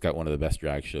wonderful. She's got one of the best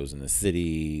drag shows in the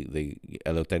city. The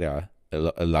Eloteria.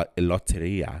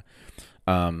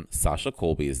 Sasha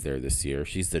Colby is there this year.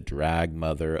 She's the drag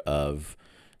mother of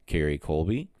Carrie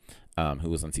Colby, who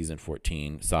was on season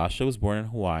 14. Sasha was born in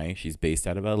Hawaii. She's based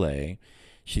out of LA.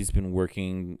 She's been a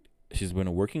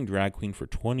working drag queen for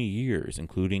 20 years,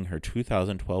 including her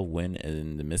 2012 win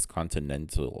in the Miss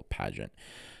Continental pageant.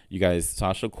 You guys,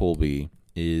 Sasha Colby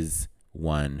is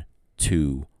one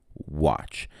to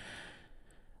watch.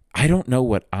 I don't know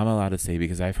what I'm allowed to say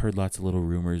because I've heard lots of little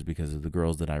rumors because of the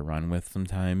girls that I run with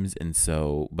sometimes. And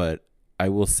so, but I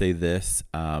will say this,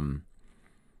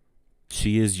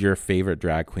 she is your favorite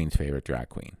drag queen's favorite drag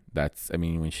queen. That's, I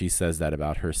mean, when she says that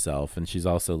about herself, and she's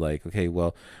also like, okay,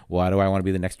 well, why do I want to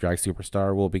be the next drag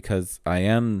superstar? Well, because I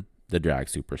am the drag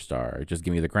superstar. Just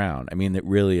give me the crown. I mean, it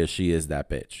really is. She is that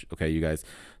bitch. Okay, you guys,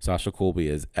 Sasha Colby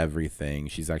is everything.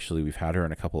 She's actually, we've had her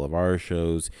in a couple of our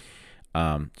shows.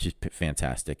 She's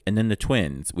fantastic. And then the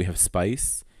twins, we have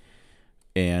Spice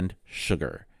and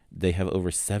Sugar. They have over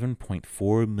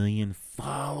 7.4 million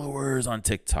followers on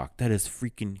TikTok. That is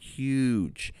freaking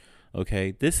huge.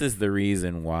 Okay, this is the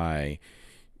reason why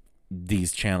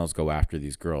these channels go after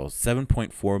these girls.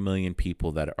 7.4 million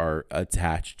people that are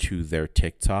attached to their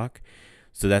TikTok.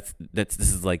 So this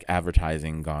is like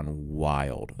advertising gone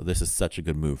wild. This is such a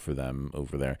good move for them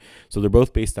over there. So they're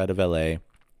both based out of LA.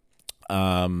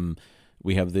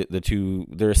 We have the two,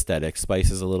 their aesthetics. Spice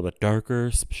is a little bit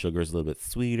darker. Sugar's a little bit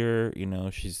sweeter. You know,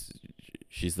 she's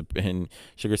and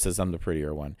Sugar says I'm the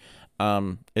prettier one.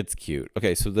 It's cute.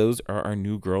 Okay, so those are our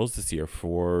new girls this year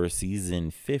for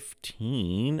season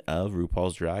 15 of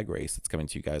RuPaul's Drag Race. It's coming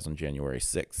to you guys on January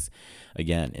 6th.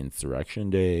 Again,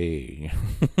 Insurrection Day.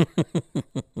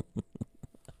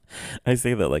 I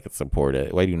say that like it's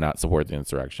supported. Why do you not support the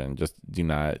insurrection? Just do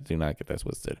not get that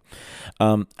twisted.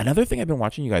 Another thing I've been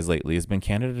watching you guys lately has been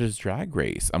Canada's Drag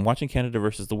Race. I'm watching Canada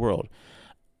versus the World.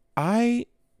 I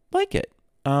like it.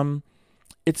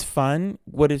 It's fun.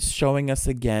 What it's showing us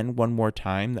again, one more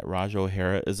time, that Raj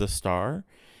O'Hara is a star,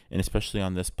 and especially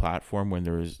on this platform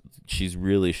when she's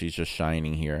just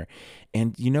shining here.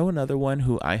 And you know, another one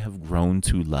who I have grown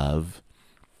to love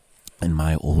in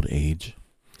my old age.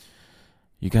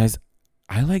 You guys,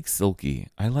 I like Silky.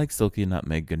 I like Silky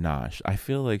Nutmeg Ganache. I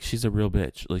feel like she's a real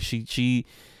bitch. Like she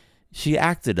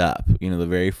acted up, you know, the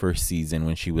very first season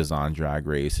when she was on Drag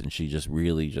Race, and she just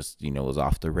really just, you know, was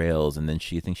off the rails. And then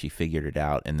I think she figured it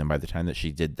out. And then by the time that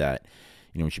she did that,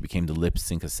 you know, when she became the lip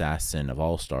sync assassin of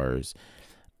All Stars,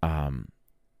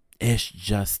 there's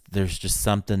just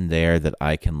something there that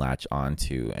I can latch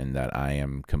onto, and that I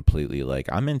am completely like,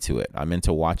 I'm into it. I'm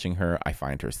into watching her. I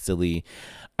find her silly.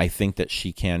 I think that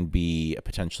she can be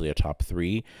potentially a top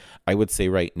 3. I would say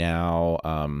right now,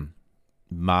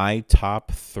 my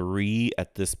top 3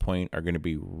 at this point are going to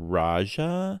be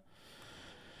Raja.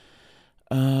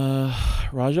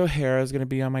 Raj O'Hara is going to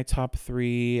be on my top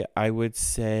 3. I would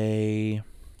say,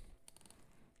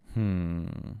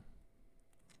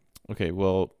 okay,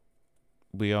 well,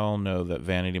 we all know that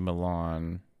Vanity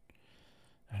Milan,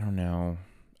 I don't know.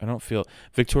 I don't feel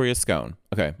Victoria Scone.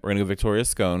 Okay, we're going to go Victoria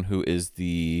Scone, who is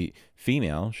the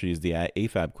female. She's the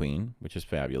AFAB queen, which is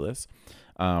fabulous.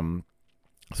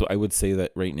 So I would say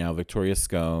that right now, Victoria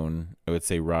Scone, I would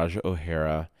say Raj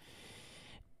O'Hara,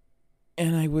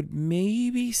 and I would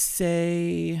maybe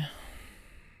say,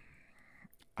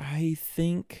 I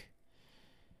think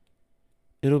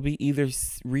it'll be either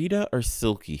Rita or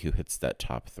Silky who hits that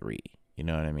top 3. You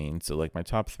know what I mean? So like my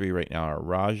top 3 right now are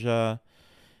Raja,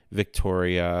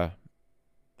 Victoria,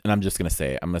 and I'm going to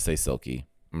say Silky.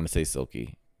 I'm going to say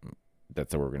Silky.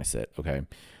 That's where we're going to sit. Okay.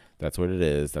 That's what it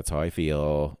is. That's how I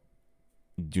feel.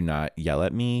 Do not yell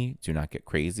at me. Do not get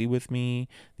crazy with me.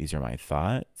 These are my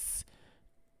thoughts.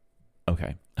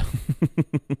 Okay.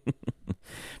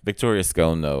 Victoria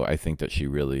Scone, though, I think that she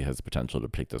really has potential to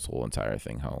take this whole entire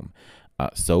thing home.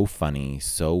 So funny,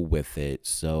 so with it,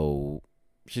 so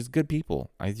she's good people.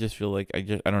 I just feel like I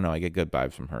don't know. I get good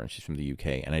vibes from her. She's from the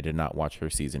UK, and I did not watch her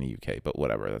season in UK, but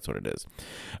whatever. That's what it is.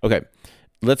 Okay,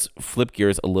 let's flip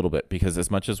gears a little bit, because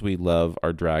as much as we love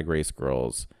our Drag Race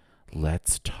girls,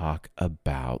 let's talk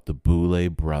about the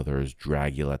Boulet Brothers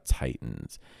Dragula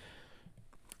Titans.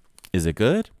 Is it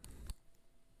good?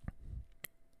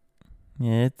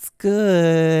 It's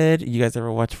good. You guys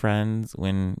ever watch Friends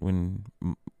when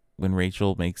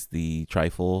Rachel makes the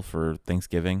trifle for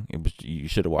Thanksgiving? You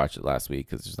should have watched it last week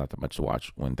because there's not that much to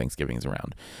watch when Thanksgiving is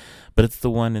around. But it's the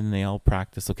one, and they all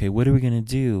practice. Okay, what are we gonna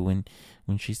do when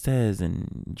she says,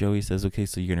 and Joey says, okay,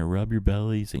 so you're gonna rub your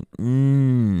belly, say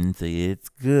say it's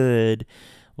good.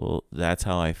 Well, that's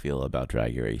how I feel about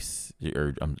Drag Race,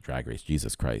 Drag Race.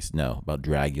 Jesus Christ, no, about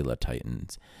Dragula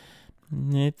Titans.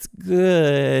 It's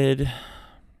good.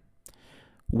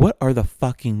 What are the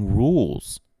fucking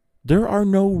rules? There are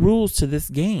no rules to this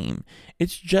game.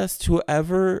 It's just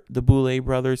whoever the Boulet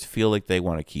brothers feel like they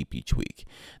want to keep each week.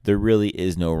 There really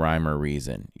is no rhyme or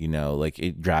reason,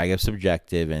 drag is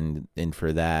subjective, and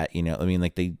for that,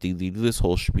 they do this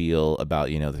whole spiel about,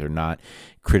 they're not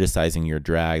criticizing your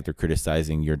drag, they're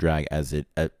criticizing your drag as it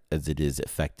is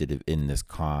effective in this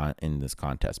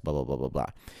contest, blah blah blah blah blah.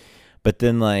 But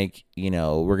then,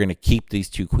 we're going to keep these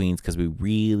two queens because we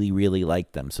really, really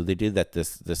like them. So they did that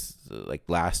this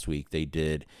last week. They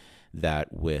did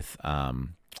that with,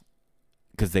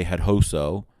 because they had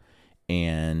Hoso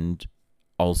and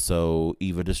also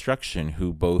Eva Destruction,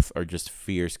 who both are just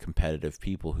fierce, competitive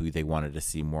people who they wanted to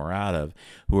see more out of,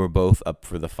 who are both up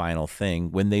for the final thing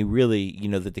when they really,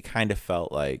 that they kind of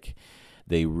felt like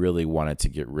they really wanted to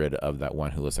get rid of that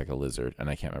one who looks like a lizard. And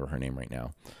I can't remember her name right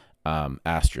now.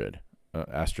 Astrid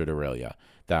Aurelia,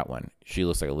 that one. She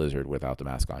looks like a lizard without the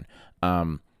mask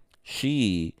on.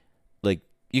 She,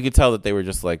 you could tell that they were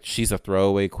just she's a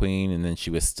throwaway queen, and then she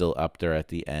was still up there at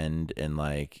the end, and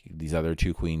these other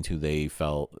two queens who they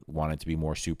felt wanted to be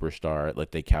more superstar,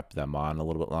 they kept them on a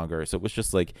little bit longer. So it was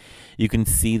just you can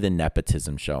see the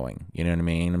nepotism showing. You know what I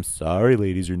mean? I'm sorry,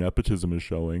 ladies, your nepotism is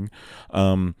showing.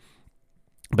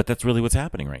 But that's really what's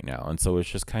happening right now, and so it's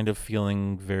just kind of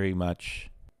feeling very much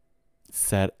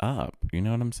set up, you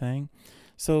know what I'm saying?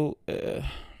 So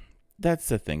that's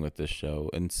the thing with this show,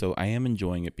 and so I am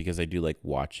enjoying it because I do like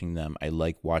watching them. I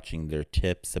like watching their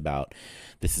tips about,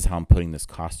 this is how I'm putting this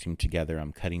costume together.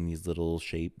 I'm cutting these little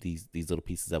these little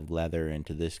pieces of leather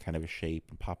into this kind of a shape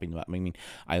and popping them up. I mean,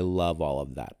 I love all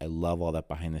of that. I love all that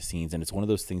behind the scenes, and it's one of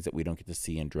those things that we don't get to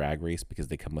see in Drag Race because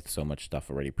they come with so much stuff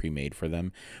already pre-made for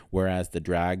them. Whereas the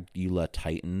Dragula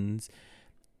Titans,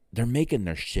 they're making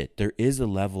their shit. There is a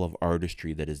level of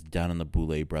artistry that is done on the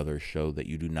Boulet Brothers show that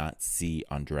you do not see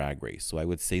on Drag Race. So I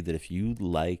would say that if you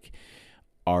like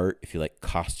art, if you like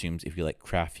costumes, if you like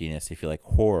craftiness, if you like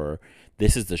horror,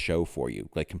 this is the show for you.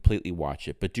 Completely watch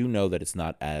it. But do know that it's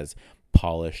not as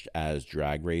polished as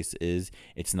Drag Race is.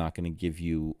 It's not going to give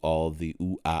you all the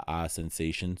ooh-ah-ah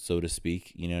sensation, so to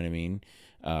speak. You know what I mean?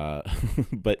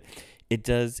 But it's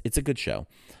a good show.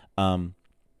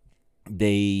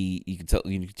 You can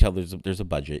tell there's a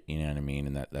budget, you know what I mean,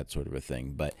 and that sort of a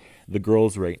thing. But the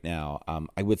girls right now,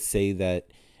 I would say that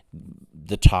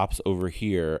the tops over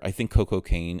here, I think Coco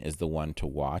Kane is the one to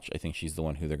watch. I think she's the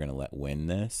one who they're going to let win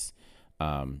this,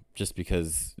 just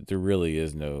because there really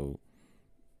is no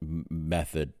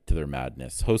method to their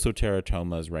madness. Hoso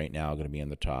Teratoma is right now going to be in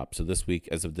the top. So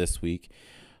as of this week,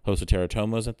 Hoso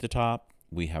Teratoma is at the top.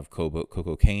 We have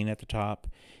Coco Kane at the top.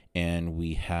 And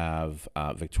we have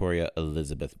Victoria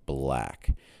Elizabeth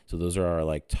Black. So those are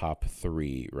our top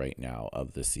three right now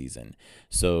of the season.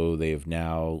 So they've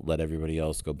now let everybody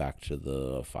else go back to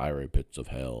the fiery pits of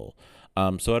hell.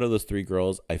 So out of those three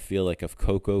girls, I feel like if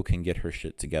Coco can get her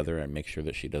shit together and make sure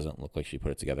that she doesn't look like she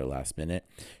put it together last minute,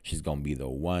 she's going to be the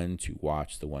one to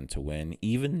watch, the one to win.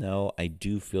 Even though I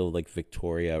do feel like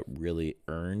Victoria really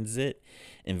earns it.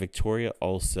 And Victoria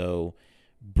also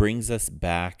brings us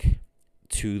back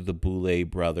to the Boulet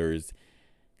Brothers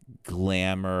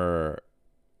glamour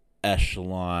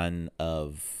echelon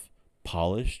of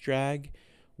polished drag,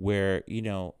 where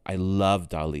I love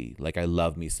Dali. I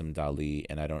love me some Dali,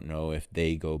 and I don't know if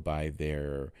they go by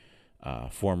their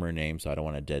former name, so I don't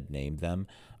want to dead name them.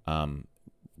 One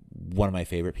of my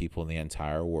favorite people in the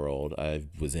entire world. I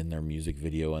was in their music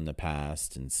video in the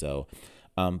past, and so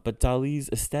but Dali's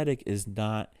aesthetic is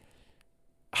not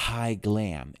high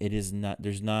glam. It is not.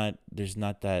 There's not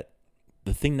that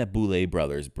the thing that Boulet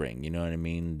Brothers bring. You know what I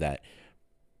mean? That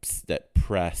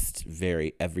pressed,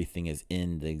 very everything is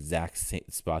in the exact same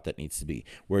spot that needs to be.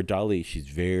 Where Dali, she's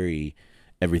very,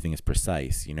 everything is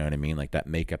precise. You know what I mean? That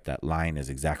makeup, that line is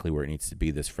exactly where it needs to be.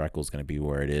 This freckle is going to be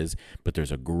where it is. But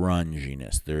there's a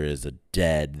grunginess. There is a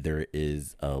dead. There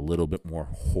is a little bit more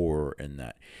horror in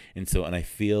that. And I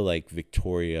feel like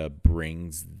Victoria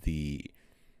brings the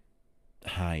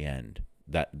high end,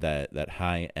 that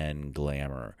high end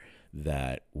glamour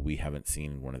that we haven't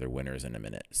seen one of their winners in a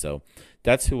minute. So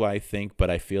that's who I think, but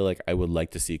I feel like I would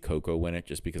like to see Coco win it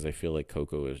just because I feel like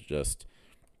Coco is just,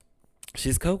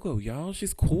 she's Coco, y'all.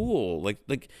 She's cool.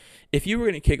 Like if you were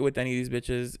going to kick it with any of these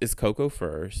bitches, it's Coco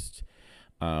first.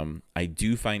 I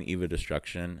do find Eva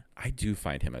Destruction. I do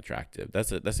find him attractive.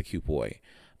 That's a cute boy.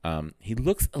 He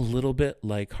looks a little bit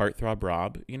like Heartthrob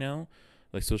Rob,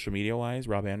 like social media wise,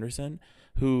 Rob Anderson,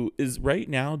 who is right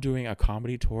now doing a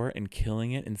comedy tour and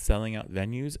killing it and selling out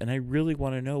venues. And I really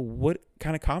want to know, what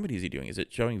kind of comedy is he doing? Is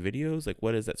it showing videos? Like,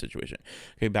 what is that situation?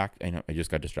 Okay, back. I know I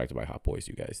just got distracted by hot boys,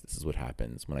 you guys. This is what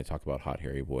happens when I talk about hot,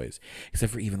 hairy boys.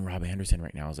 Except for even Rob Anderson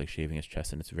right now is like shaving his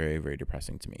chest, and it's very, very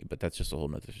depressing to me. But that's just a whole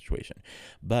nother situation.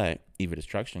 But Eva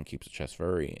Destruction keeps the chest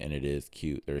furry, and it is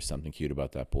cute. There's something cute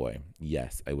about that boy.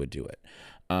 Yes, I would do it.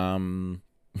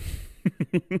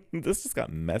 This just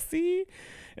got messy,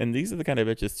 and these are the kind of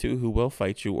bitches too who will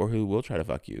fight you or who will try to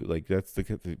fuck you. Like, that's the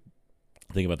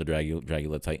thing about the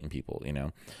Dragula Titan people,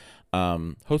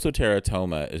 Hosoterra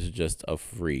Toma is just a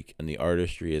freak, and the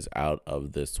artistry is out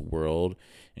of this world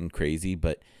and crazy.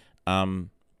 But the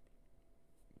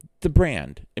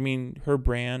brand, her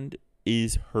brand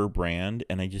is her brand,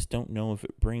 and I just don't know if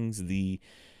it brings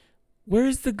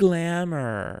where's the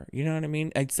glamour? You know what I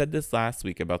mean? I said this last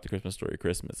week about the Christmas Story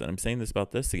Christmas, and I'm saying this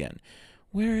about this again.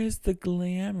 Where is the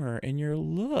glamour in your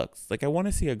looks? Like, I want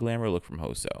to see a glamour look from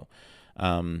Hoso.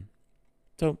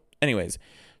 So anyways,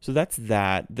 so that's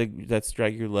that. That's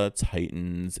Dragula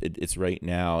Titans. It's right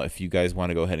now. If you guys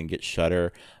want to go ahead and get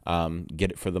Shudder,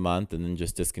 get it for the month and then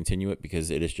just discontinue it,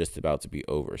 because it is just about to be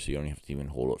over. So you don't have to even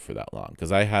hold it for that long,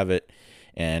 because I have it.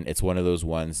 And it's one of those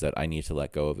ones that I need to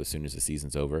let go of as soon as the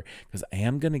season's over, because I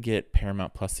am going to get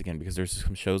Paramount Plus again, because there's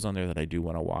some shows on there that I do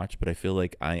want to watch, but I feel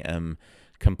like I am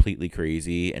completely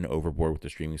crazy and overboard with the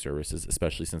streaming services,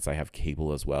 especially since I have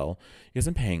cable as well, because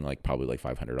I'm paying probably like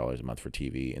 $500 a month for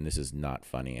TV, and this is not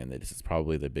funny, and this is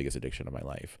probably the biggest addiction of my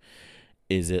life.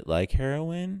 Is it like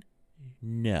heroin?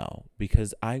 No,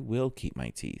 because I will keep my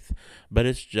teeth, but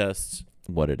it's just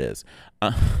what it is.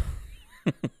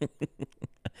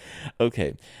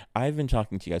 Okay, I've been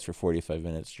talking to you guys for 45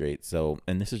 minutes straight,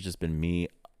 and this has just been me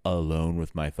alone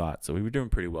with my thoughts, so we were doing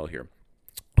pretty well here.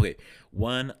 Okay,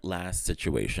 one last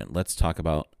situation. Let's talk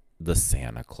about the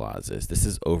Santa Clauses. This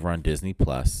is over on Disney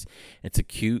Plus. It's a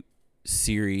cute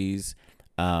series.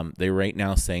 They're right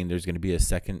now saying there's going to be a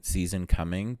second season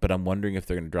coming, but I'm wondering if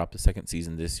they're going to drop the second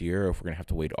season this year, or if we're going to have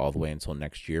to wait all the way until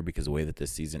next year, because the way that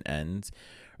this season ends,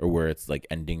 or where it's like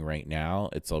ending right now,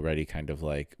 it's already kind of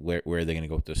like, where are they going to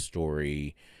go with the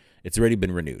story? It's already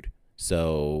been renewed,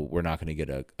 so we're not going to get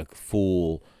a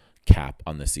full cap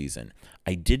on the season.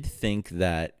 I did think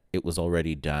that it was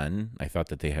already done. I thought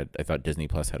Disney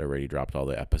Plus had already dropped all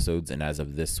the episodes, and as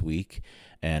of this week,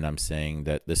 and I'm saying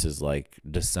that this is like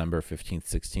December 15th,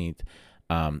 16th,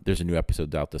 there's a new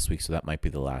episode out this week, so that might be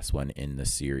the last one in the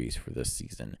series for this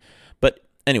season. But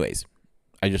anyways,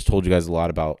 I just told you guys a lot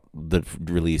about the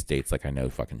release dates, like I know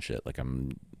fucking shit, like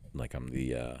I'm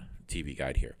the TV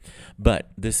guide here.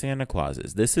 But the Santa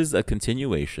Clauses, this is a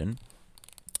continuation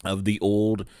of the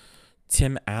old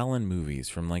Tim Allen movies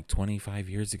from like 28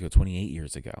 years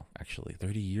ago, actually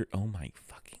 30 years. Oh my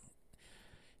fucking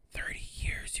 30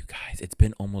 years, you guys. It's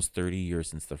been almost 30 years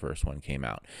since the first one came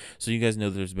out. So you guys know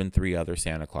there's been 3 other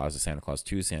Santa Clauses, Santa Claus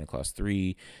 2, Santa Claus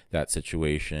 3, that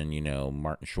situation,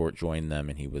 Martin Short joined them,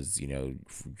 and he was,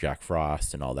 Jack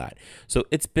Frost and all that. So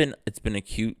it's been a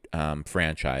cute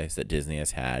franchise that Disney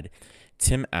has had.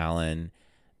 Tim Allen,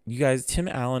 you guys, Tim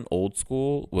Allen old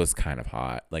school was kind of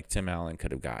hot. Like, Tim Allen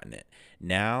could have gotten it.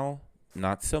 Now,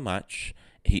 not so much.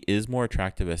 He is more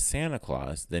attractive as Santa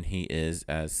Claus than he is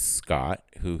as Scott,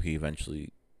 who he eventually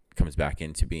comes back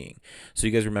into being. So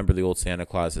you guys remember the old Santa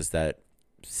Claus is that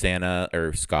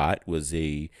Scott was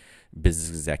a business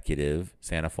executive.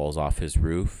 Santa falls off his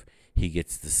roof. He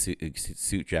gets the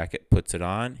suit jacket, puts it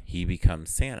on. He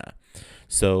becomes Santa.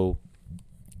 So,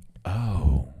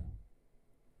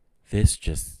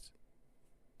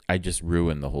 I just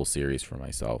ruined the whole series for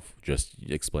myself just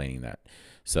explaining that.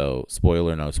 So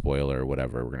spoiler, no spoiler,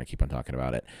 whatever. We're going to keep on talking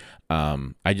about it.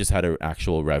 I just had an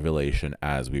actual revelation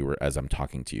as I'm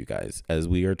talking to you guys, as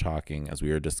we are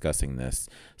discussing this,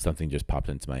 something just popped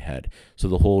into my head. So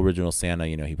the whole original Santa,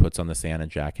 he puts on the Santa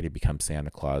jacket, he becomes Santa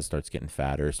Claus, starts getting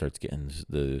fatter, starts getting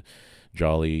the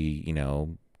jolly,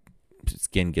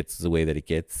 skin gets the way that it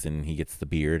gets, and he gets the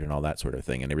beard and all that sort of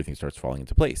thing, and everything starts falling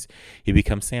into place. He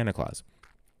becomes Santa Claus.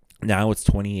 Now it's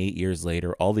 28 years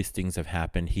later. All these things have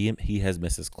happened. He has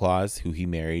Mrs. Claus, who he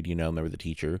married, remember the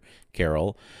teacher,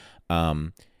 Carol.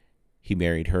 He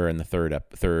married her in the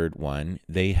third one.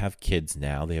 They have kids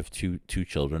now. They have two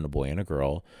children, a boy and a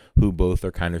girl, who both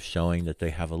are kind of showing that they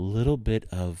have a little bit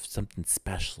of something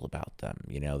special about them.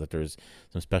 That there's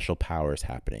some special powers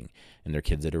happening. And their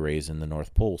kids that are raised in the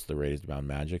North Pole, so they're raised around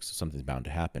magic, so something's bound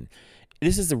to happen.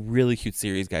 This is a really cute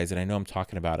series, guys, and I know I'm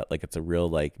talking about it like it's a real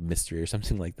like mystery or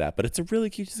something like that, but it's a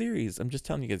really cute series. I'm just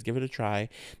telling you guys, give it a try.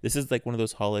 This is like one of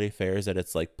those holiday fairs that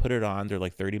it's like put it on. They're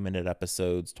like 30-minute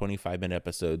episodes, 25-minute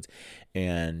episodes,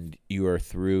 and you are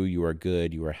through, you are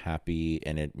good, you are happy,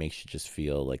 and it makes you just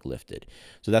feel like lifted.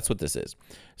 So that's what this is.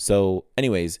 So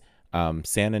anyways,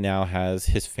 Santa now has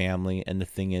his family, and the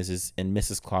thing is and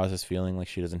Mrs. Claus is feeling like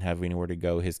she doesn't have anywhere to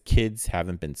go. His kids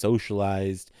haven't been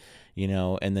socialized,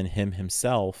 and then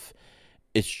himself,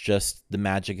 it's just the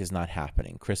magic is not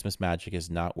happening. Christmas magic is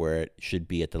not where it should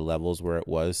be at the levels where it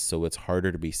was, so it's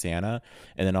harder to be Santa.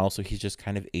 And then also he's just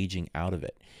kind of aging out of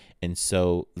it. And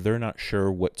so they're not sure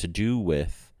what to do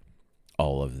with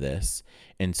all of this.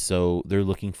 And so they're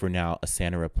looking for now a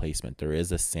Santa replacement. There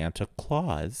is a Santa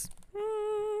Claus.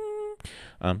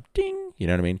 Ding, you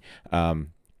know what I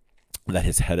mean? That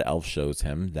his head elf shows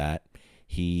him that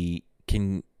he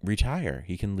can retire.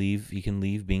 He can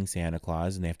leave being Santa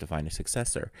Claus, and they have to find a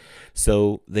successor.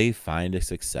 So they find a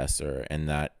successor, and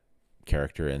that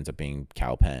character ends up being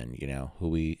Kal Penn, who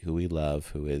we love,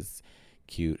 who is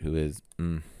cute, who is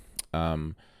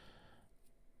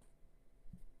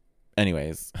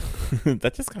anyways,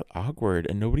 that just got awkward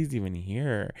and nobody's even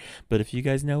here. But if you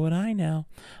guys know what I know.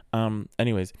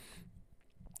 Anyways,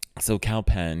 so Kal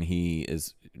Penn, he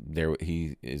is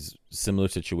similar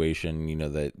situation,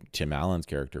 that Tim Allen's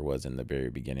character was in the very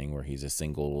beginning, where he's a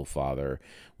single father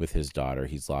with his daughter.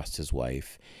 He's lost his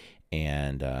wife,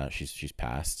 and she's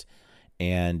passed,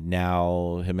 and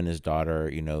now him and his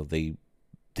daughter,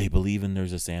 they believe in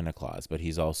there's a Santa Claus, but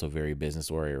he's also very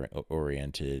business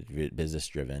oriented, business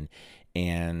driven,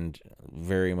 and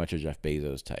very much a Jeff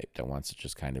Bezos type that wants to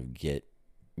just kind of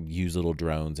use little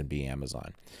drones and be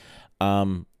Amazon.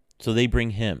 So they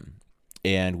bring him,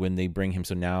 and when they bring him,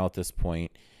 so now at this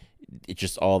point, it's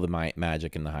just all the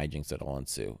magic and the hijinks that all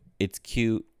ensue. It's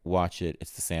cute. Watch it.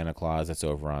 It's the Santa Claus. That's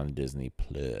over on Disney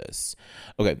Plus.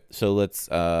 Okay, so let's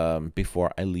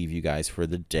before I leave you guys for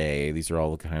the day, these are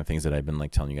all the kind of things that I've been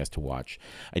like telling you guys to watch.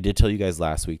 I did tell you guys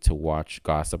last week to watch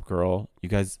Gossip Girl. You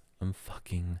guys, I'm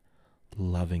fucking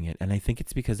loving it, and I think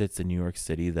it's because it's in New York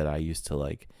City that I used to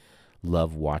like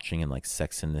love watching, and like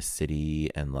Sex in the City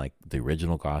and like the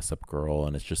original Gossip Girl,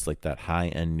 and it's just like that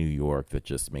high-end New York that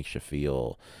just makes you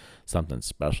feel something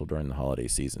special during the holiday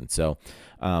season. So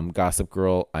Gossip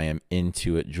Girl, I am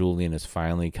into it. Julian is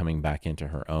finally coming back into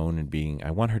her own and I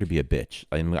want her to be a bitch.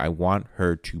 I want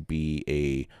her to be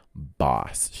a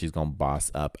boss. She's gonna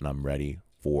boss up, and I'm ready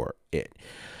for it.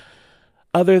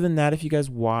 Other than that, if you guys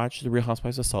watched The Real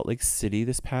Housewives of Salt Lake City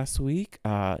this past week,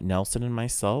 Nelson and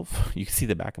myself, you can see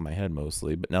the back of my head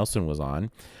mostly, but Nelson was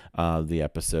on the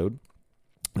episode.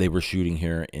 They were shooting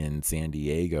here in San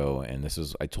Diego, and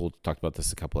I talked about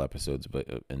this a couple episodes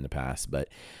in the past, but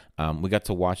we got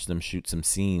to watch them shoot some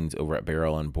scenes over at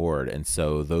Barrel and Board, and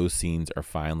so those scenes are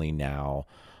finally now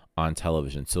on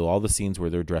television. So all the scenes where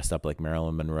they're dressed up like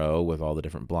Marilyn Monroe with all the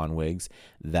different blonde wigs,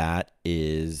 that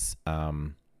is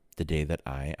the day that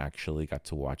I actually got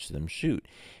to watch them shoot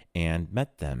and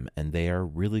met them, and they are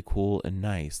really cool and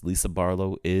nice. Lisa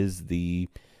Barlow is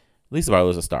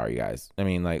a star, you guys. I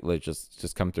mean, like, let's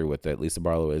just come through with it. Lisa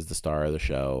Barlow is the star of the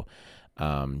show.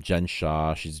 Jen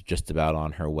Shaw, she's just about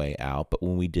on her way out, but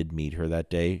when we did meet her that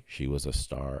day, she was a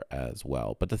star as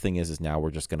well. But the thing is now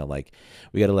we're just gonna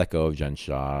we got to let go of Jen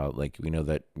Shaw. Like, we know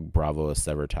that Bravo has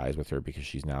severed ties with her because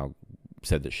she's now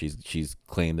said that she's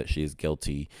claimed that she is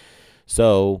guilty.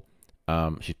 So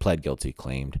she pled guilty,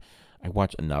 claimed. I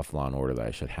watch enough Law and Order that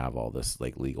I should have all this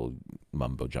like legal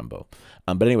mumbo jumbo.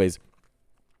 But anyways,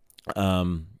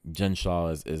 Jen Shaw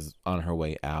is on her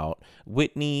way out.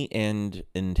 Whitney and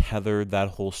Heather, that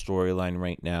whole storyline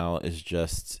right now is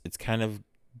just, it's kind of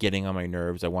getting on my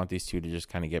nerves. I want these two to just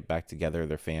kind of get back together,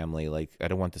 their family. Like, I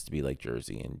don't want this to be like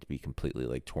Jersey and to be completely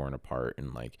like torn apart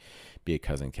and like be a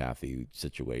Cousin Kathy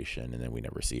situation, and then we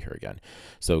never see her again.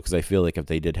 So, because I feel like if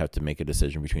they did have to make a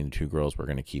decision between the two girls, we're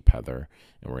going to keep Heather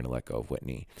and we're going to let go of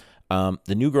Whitney.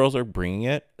 The new girls are bringing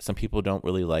it. Some people don't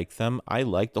really like them. I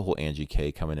like the whole Angie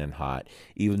K coming in hot,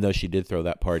 even though she did throw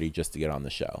that party just to get on the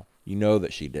show. You know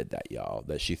that she did that, y'all.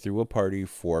 That she threw a party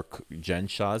for Jen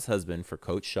Shah's husband, for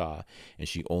Coach Shah, and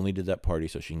she only did that party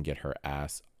so she can get her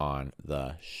ass on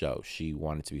the show. She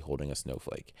wanted to be holding a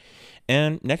snowflake.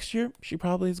 And next year, she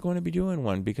probably is going to be doing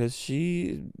one because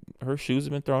her shoes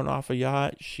have been thrown off a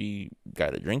yacht. She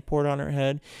got a drink poured on her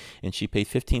head, and she paid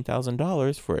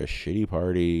 $15,000 for a shitty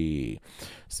party.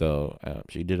 So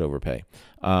she did overpay.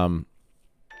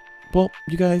 Well,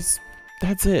 you guys,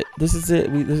 that's it. This is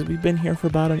it. We've been here for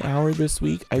about an hour this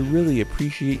week. I really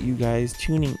appreciate you guys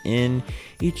tuning in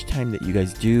each time that you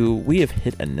guys do. We have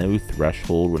hit a no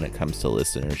threshold when it comes to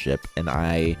listenership, and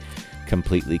I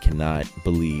completely cannot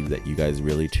believe that you guys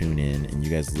really tune in and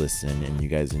you guys listen and you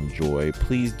guys enjoy.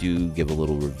 Please do give a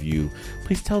little review.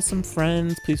 Please tell some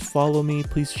friends. Please follow me.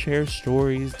 Please share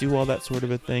stories. Do all that sort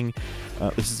of a thing.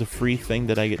 This is a free thing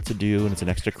that I get to do, and it's an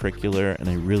extracurricular, and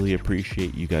I really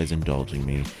appreciate you guys indulging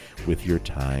me with your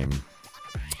time.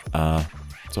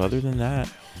 So other than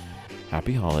that,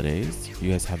 happy holidays.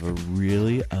 You guys have a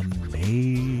really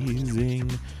amazing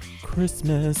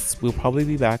Christmas. We'll probably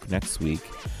be back next week.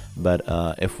 But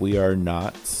if we are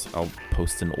not, I'll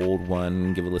post an old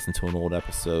one, give a listen to an old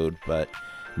episode. But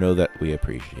know that we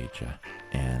appreciate you.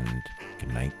 And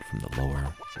good night from the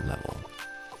lower level.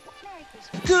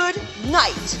 Good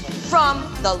night from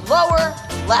the lower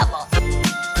level.